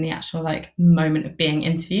 not in the actual like moment of being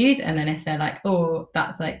interviewed. And then if they're like, oh,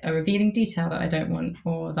 that's like a revealing detail that I don't want,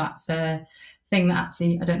 or that's a thing that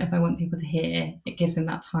actually I don't know if I want people to hear, it gives them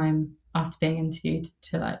that time after being interviewed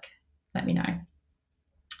to like let me know.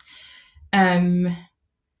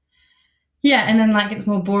 Yeah, and then like it's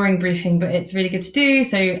more boring briefing, but it's really good to do.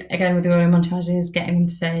 So again, with the audio montages, getting them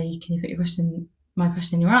to say, can you put my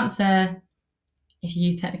question in your answer? If you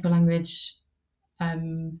use technical language,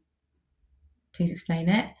 please explain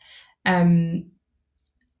it. And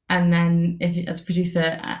then if you, as a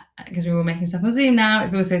producer, because we're all making stuff on Zoom now,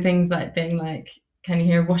 it's also things like being like, can you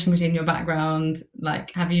hear a washing machine in your background?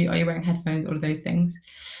 Like, are you wearing headphones? All of those things.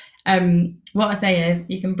 What I say is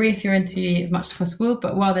you can brief your interview as much as possible,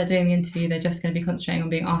 but while they're doing the interview, they're just going to be concentrating on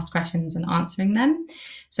being asked questions and answering them.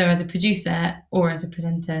 So as a producer or as a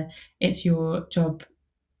presenter, it's your job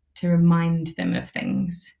to remind them of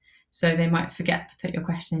things. So they might forget to put your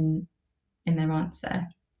question in their answer.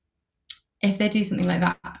 If they do something like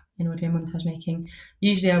that in audio montage making,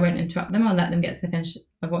 usually I won't interrupt them. I'll let them get to the finish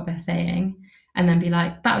of what they're saying and then be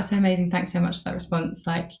like, that was so amazing. Thanks so much for that response.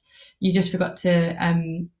 Like, you just forgot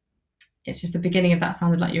to, it's just the beginning of that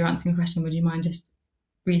sounded like you were answering a question. Would you mind just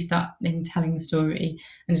restarting telling the story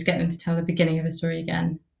and just get them to tell the beginning of the story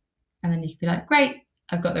again? And then you could be like, great,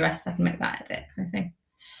 I've got the rest. I can make that edit, kind of thing.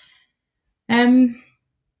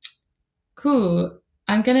 Cool.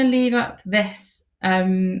 I'm going to leave up this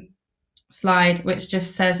slide, which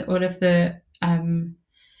just says all of the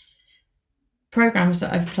programs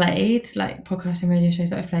that I've played, like podcast and radio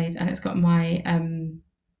shows that I've played, and it's got my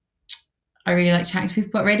I really like chatting to people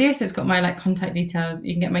about radio, so it's got my like contact details.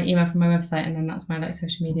 You can get my email from my website, and then that's my like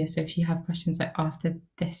social media. So if you have questions like after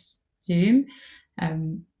this Zoom,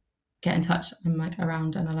 get in touch. I'm like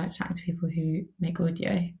around, and I like chatting to people who make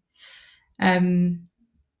audio.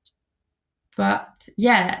 But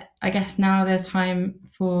yeah, I guess now there's time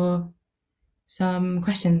for some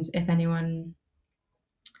questions. If anyone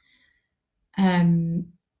has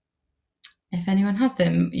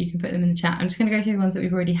them, you can put them in the chat. I'm just going to go through the ones that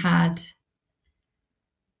we've already had.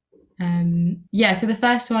 Yeah, so the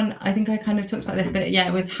first one, I think I kind of talked about this, but yeah,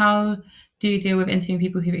 it was, how do you deal with interviewing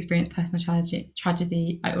people who've experienced personal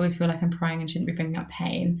tragedy? I always feel like I'm prying and shouldn't be bringing up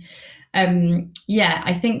pain. Yeah,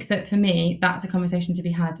 I think that for me, that's a conversation to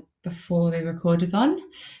be had before the record is on.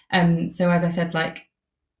 So as I said, like,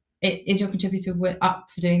 is your contributor up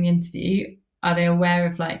for doing the interview? Are they aware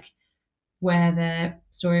of like where their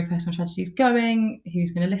story of personal tragedy is going?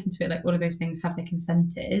 Who's going to listen to it? Like all of those things. Have they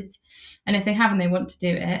consented? And if they have and they want to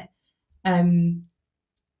do it,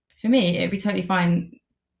 for me, it'd be totally fine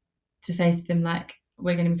to say to them, like,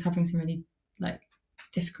 we're going to be covering some really like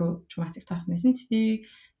difficult, traumatic stuff in this interview.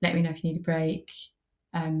 Let me know if you need a break.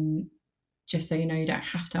 Just so you know, you don't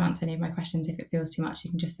have to answer any of my questions. If it feels too much,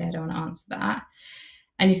 you can just say, I don't want to answer that.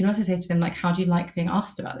 And you can also say to them, like, how do you like being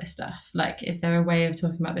asked about this stuff? Like, is there a way of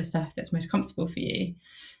talking about this stuff that's most comfortable for you?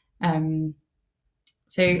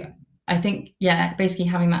 So I think, yeah, basically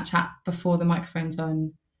having that chat before the microphone's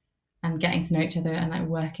on and getting to know each other and like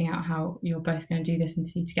working out how you're both going to do this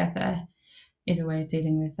interview together is a way of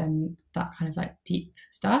dealing with that kind of like deep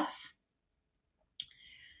stuff.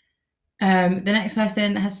 The next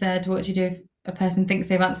person has said, what do you do if a person thinks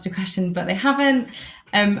they've answered a question but they haven't?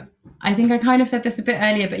 I think I kind of said this a bit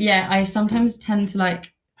earlier, but yeah, I sometimes tend to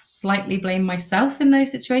like slightly blame myself in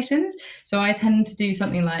those situations. So I tend to do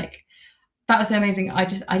something like, that was so amazing, I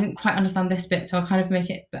didn't quite understand this bit, so I'll kind of make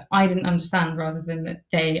it that I didn't understand rather than that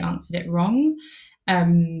they answered it wrong.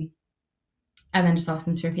 And then just ask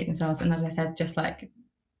them to repeat themselves. And as I said, just like,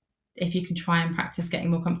 if you can try and practice getting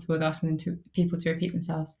more comfortable with asking people to repeat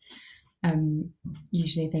themselves,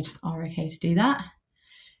 usually they just are okay to do that.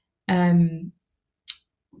 And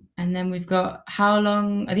then we've got, how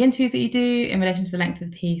long are the interviews that you do in relation to the length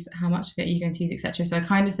of the piece, how much of it are you going to use, etc. So I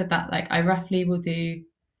kind of said that, like, I roughly will do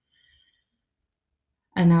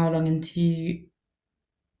an hour long interview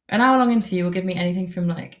will give me anything from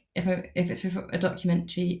like, if it's for a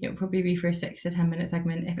documentary, it'll probably be for a 6 to 10 minute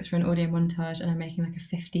segment. If it's for an audio montage and I'm making like a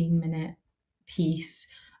 15-minute piece,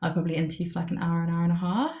 I'll probably interview for like an hour and a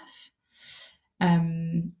half.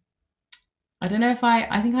 I don't know if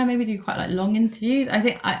I think I maybe do quite like long interviews. I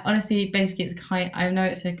think I honestly, basically, it's kind, I know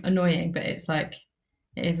it's like annoying, but it's like,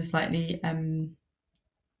 it is a slightly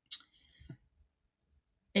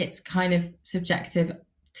it's kind of subjective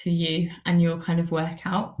to you and your kind of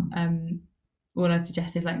workout. All I'd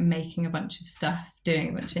suggest is like making a bunch of stuff, doing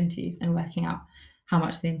a bunch of interviews and working out how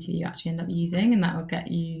much of the interview you actually end up using, and that will get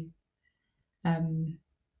you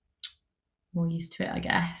more used to it, I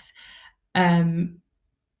guess.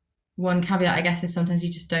 One caveat, I guess, is sometimes you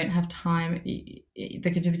just don't have time. The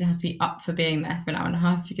contributor has to be up for being there for an hour and a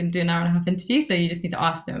half. You can do an hour and a half interview, so you just need to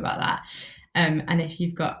ask them about that. And if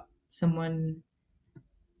you've got someone,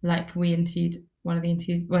 like we interviewed, one of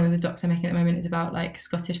the docs I'm making at the moment is about like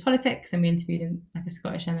Scottish politics, and we interviewed in like a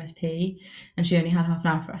Scottish MSP, and she only had half an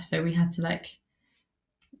hour for us, so we had to like,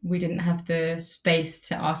 we didn't have the space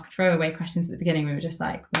to ask throwaway questions at the beginning. We were just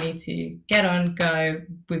like, we need to get on, go.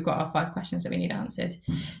 We've got our 5 questions that we need answered.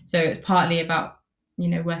 So it's partly about, you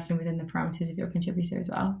know, working within the parameters of your contributor as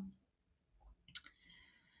well.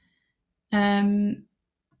 And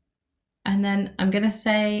then I'm going to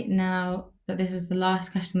say now that this is the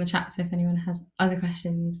last question in the chat. So if anyone has other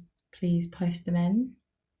questions, please post them in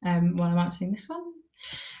while I'm answering this one.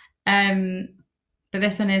 But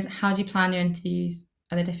this one is, how do you plan your interviews?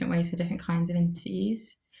 Are there different ways for different kinds of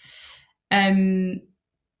interviews?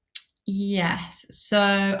 Yes.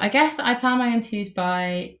 So I guess I plan my interviews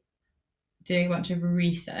by doing a bunch of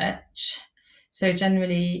research. So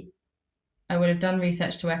generally, I would have done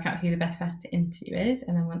research to work out who the best person to interview is.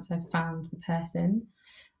 And then once I've found the person,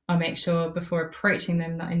 I'll make sure before approaching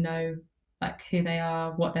them that I know like who they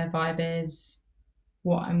are, what their vibe is,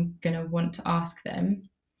 what I'm going to want to ask them.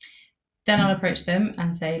 Then I'll approach them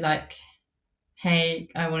and say like, hey,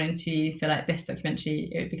 I want to interview you for like this documentary.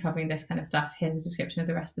 It would be covering this kind of stuff. Here's a description of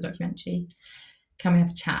the rest of the documentary. Can we have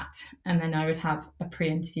a chat? And then I would have a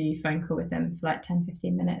pre-interview phone call with them for like 10,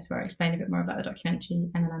 15 minutes where I explain a bit more about the documentary.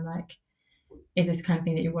 And then I'm like, is this the kind of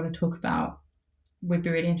thing that you want to talk about? We'd be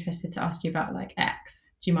really interested to ask you about like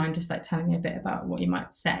X. Do you mind just like telling me a bit about what you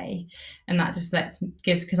might say? And that just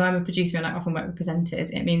gives, because I'm a producer and I often work with presenters,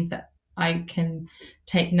 it means that I can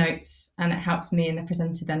take notes and it helps me and the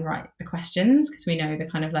presenter then write the questions because we know the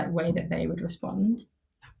kind of like way that they would respond.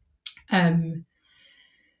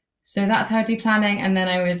 So that's how I do planning. And then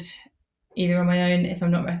I would either on my own, if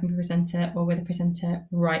I'm not working with a presenter, or with a presenter,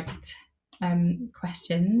 write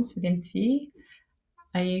questions for the interview.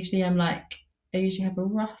 I usually have a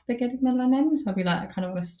rough beginning, middle and end. So I'll be like, I kind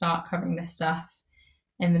of want to start covering this stuff.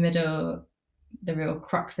 In the middle, the real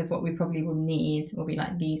crux of what we probably will need will be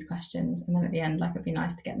like these questions. And then at the end, like it'd be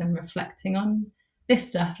nice to get them reflecting on this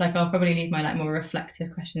stuff. Like I'll probably leave my like more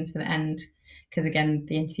reflective questions for the end, because again,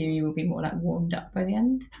 the interviewee will be more like warmed up by the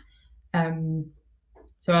end.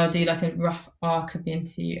 So I'll do like a rough arc of the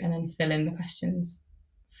interview and then fill in the questions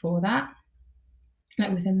for that,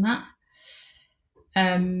 like within that.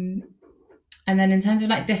 And then in terms of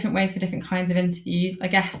like different ways for different kinds of interviews, I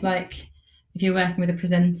guess like if you're working with a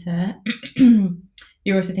presenter,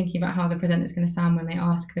 you're also thinking about how the presenter is going to sound when they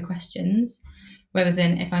ask the questions. Whereas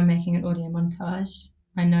if I'm making an audio montage,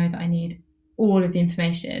 I know that I need all of the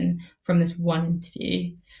information from this one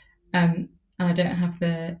interview, and I don't have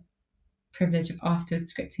the privilege of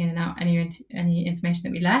afterwards scripting in and out any information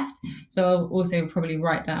that we left. So I'll also probably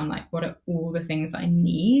write down like what are all the things that I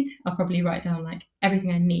need. I'll probably write down like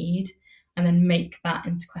everything I need and then make that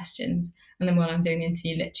into questions. And then while I'm doing the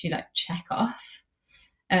interview, literally like check off.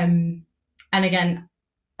 And again,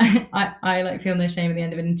 I like feel no shame at the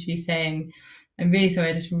end of an interview saying, I'm really sorry,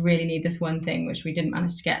 I just really need this one thing which we didn't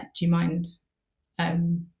manage to get. Do you mind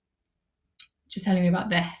just telling me about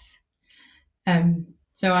this?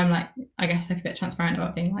 So I'm like, I guess like a bit transparent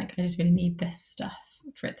about being like, I just really need this stuff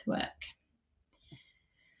for it to work.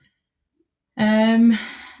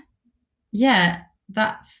 Yeah,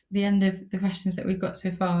 that's the end of the questions that we've got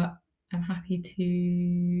so far. I'm happy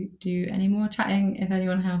to do any more chatting if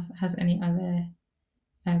anyone else has any other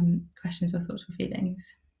questions or thoughts or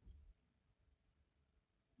feelings.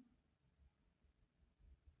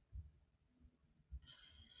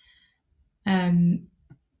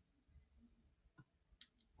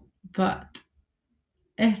 But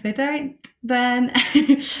if they don't, then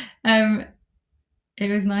it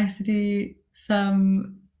was nice to do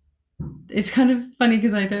some. It's kind of funny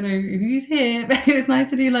because I don't know who's here, but it was nice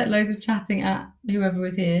to do like loads of chatting at whoever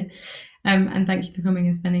was here. And thank you for coming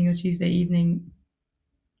and spending your Tuesday evening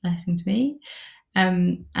listening to me.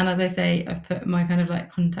 And as I say, I've put my kind of like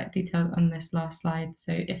contact details on this last slide.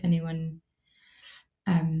 So if anyone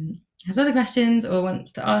has other questions or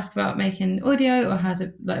wants to ask about making audio or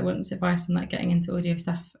wants advice on like getting into audio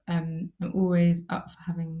stuff, I'm always up for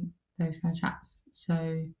having those kind of chats.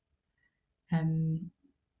 So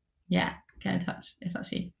yeah, get in touch if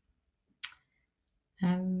that's you.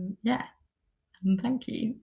 Yeah, and thank you.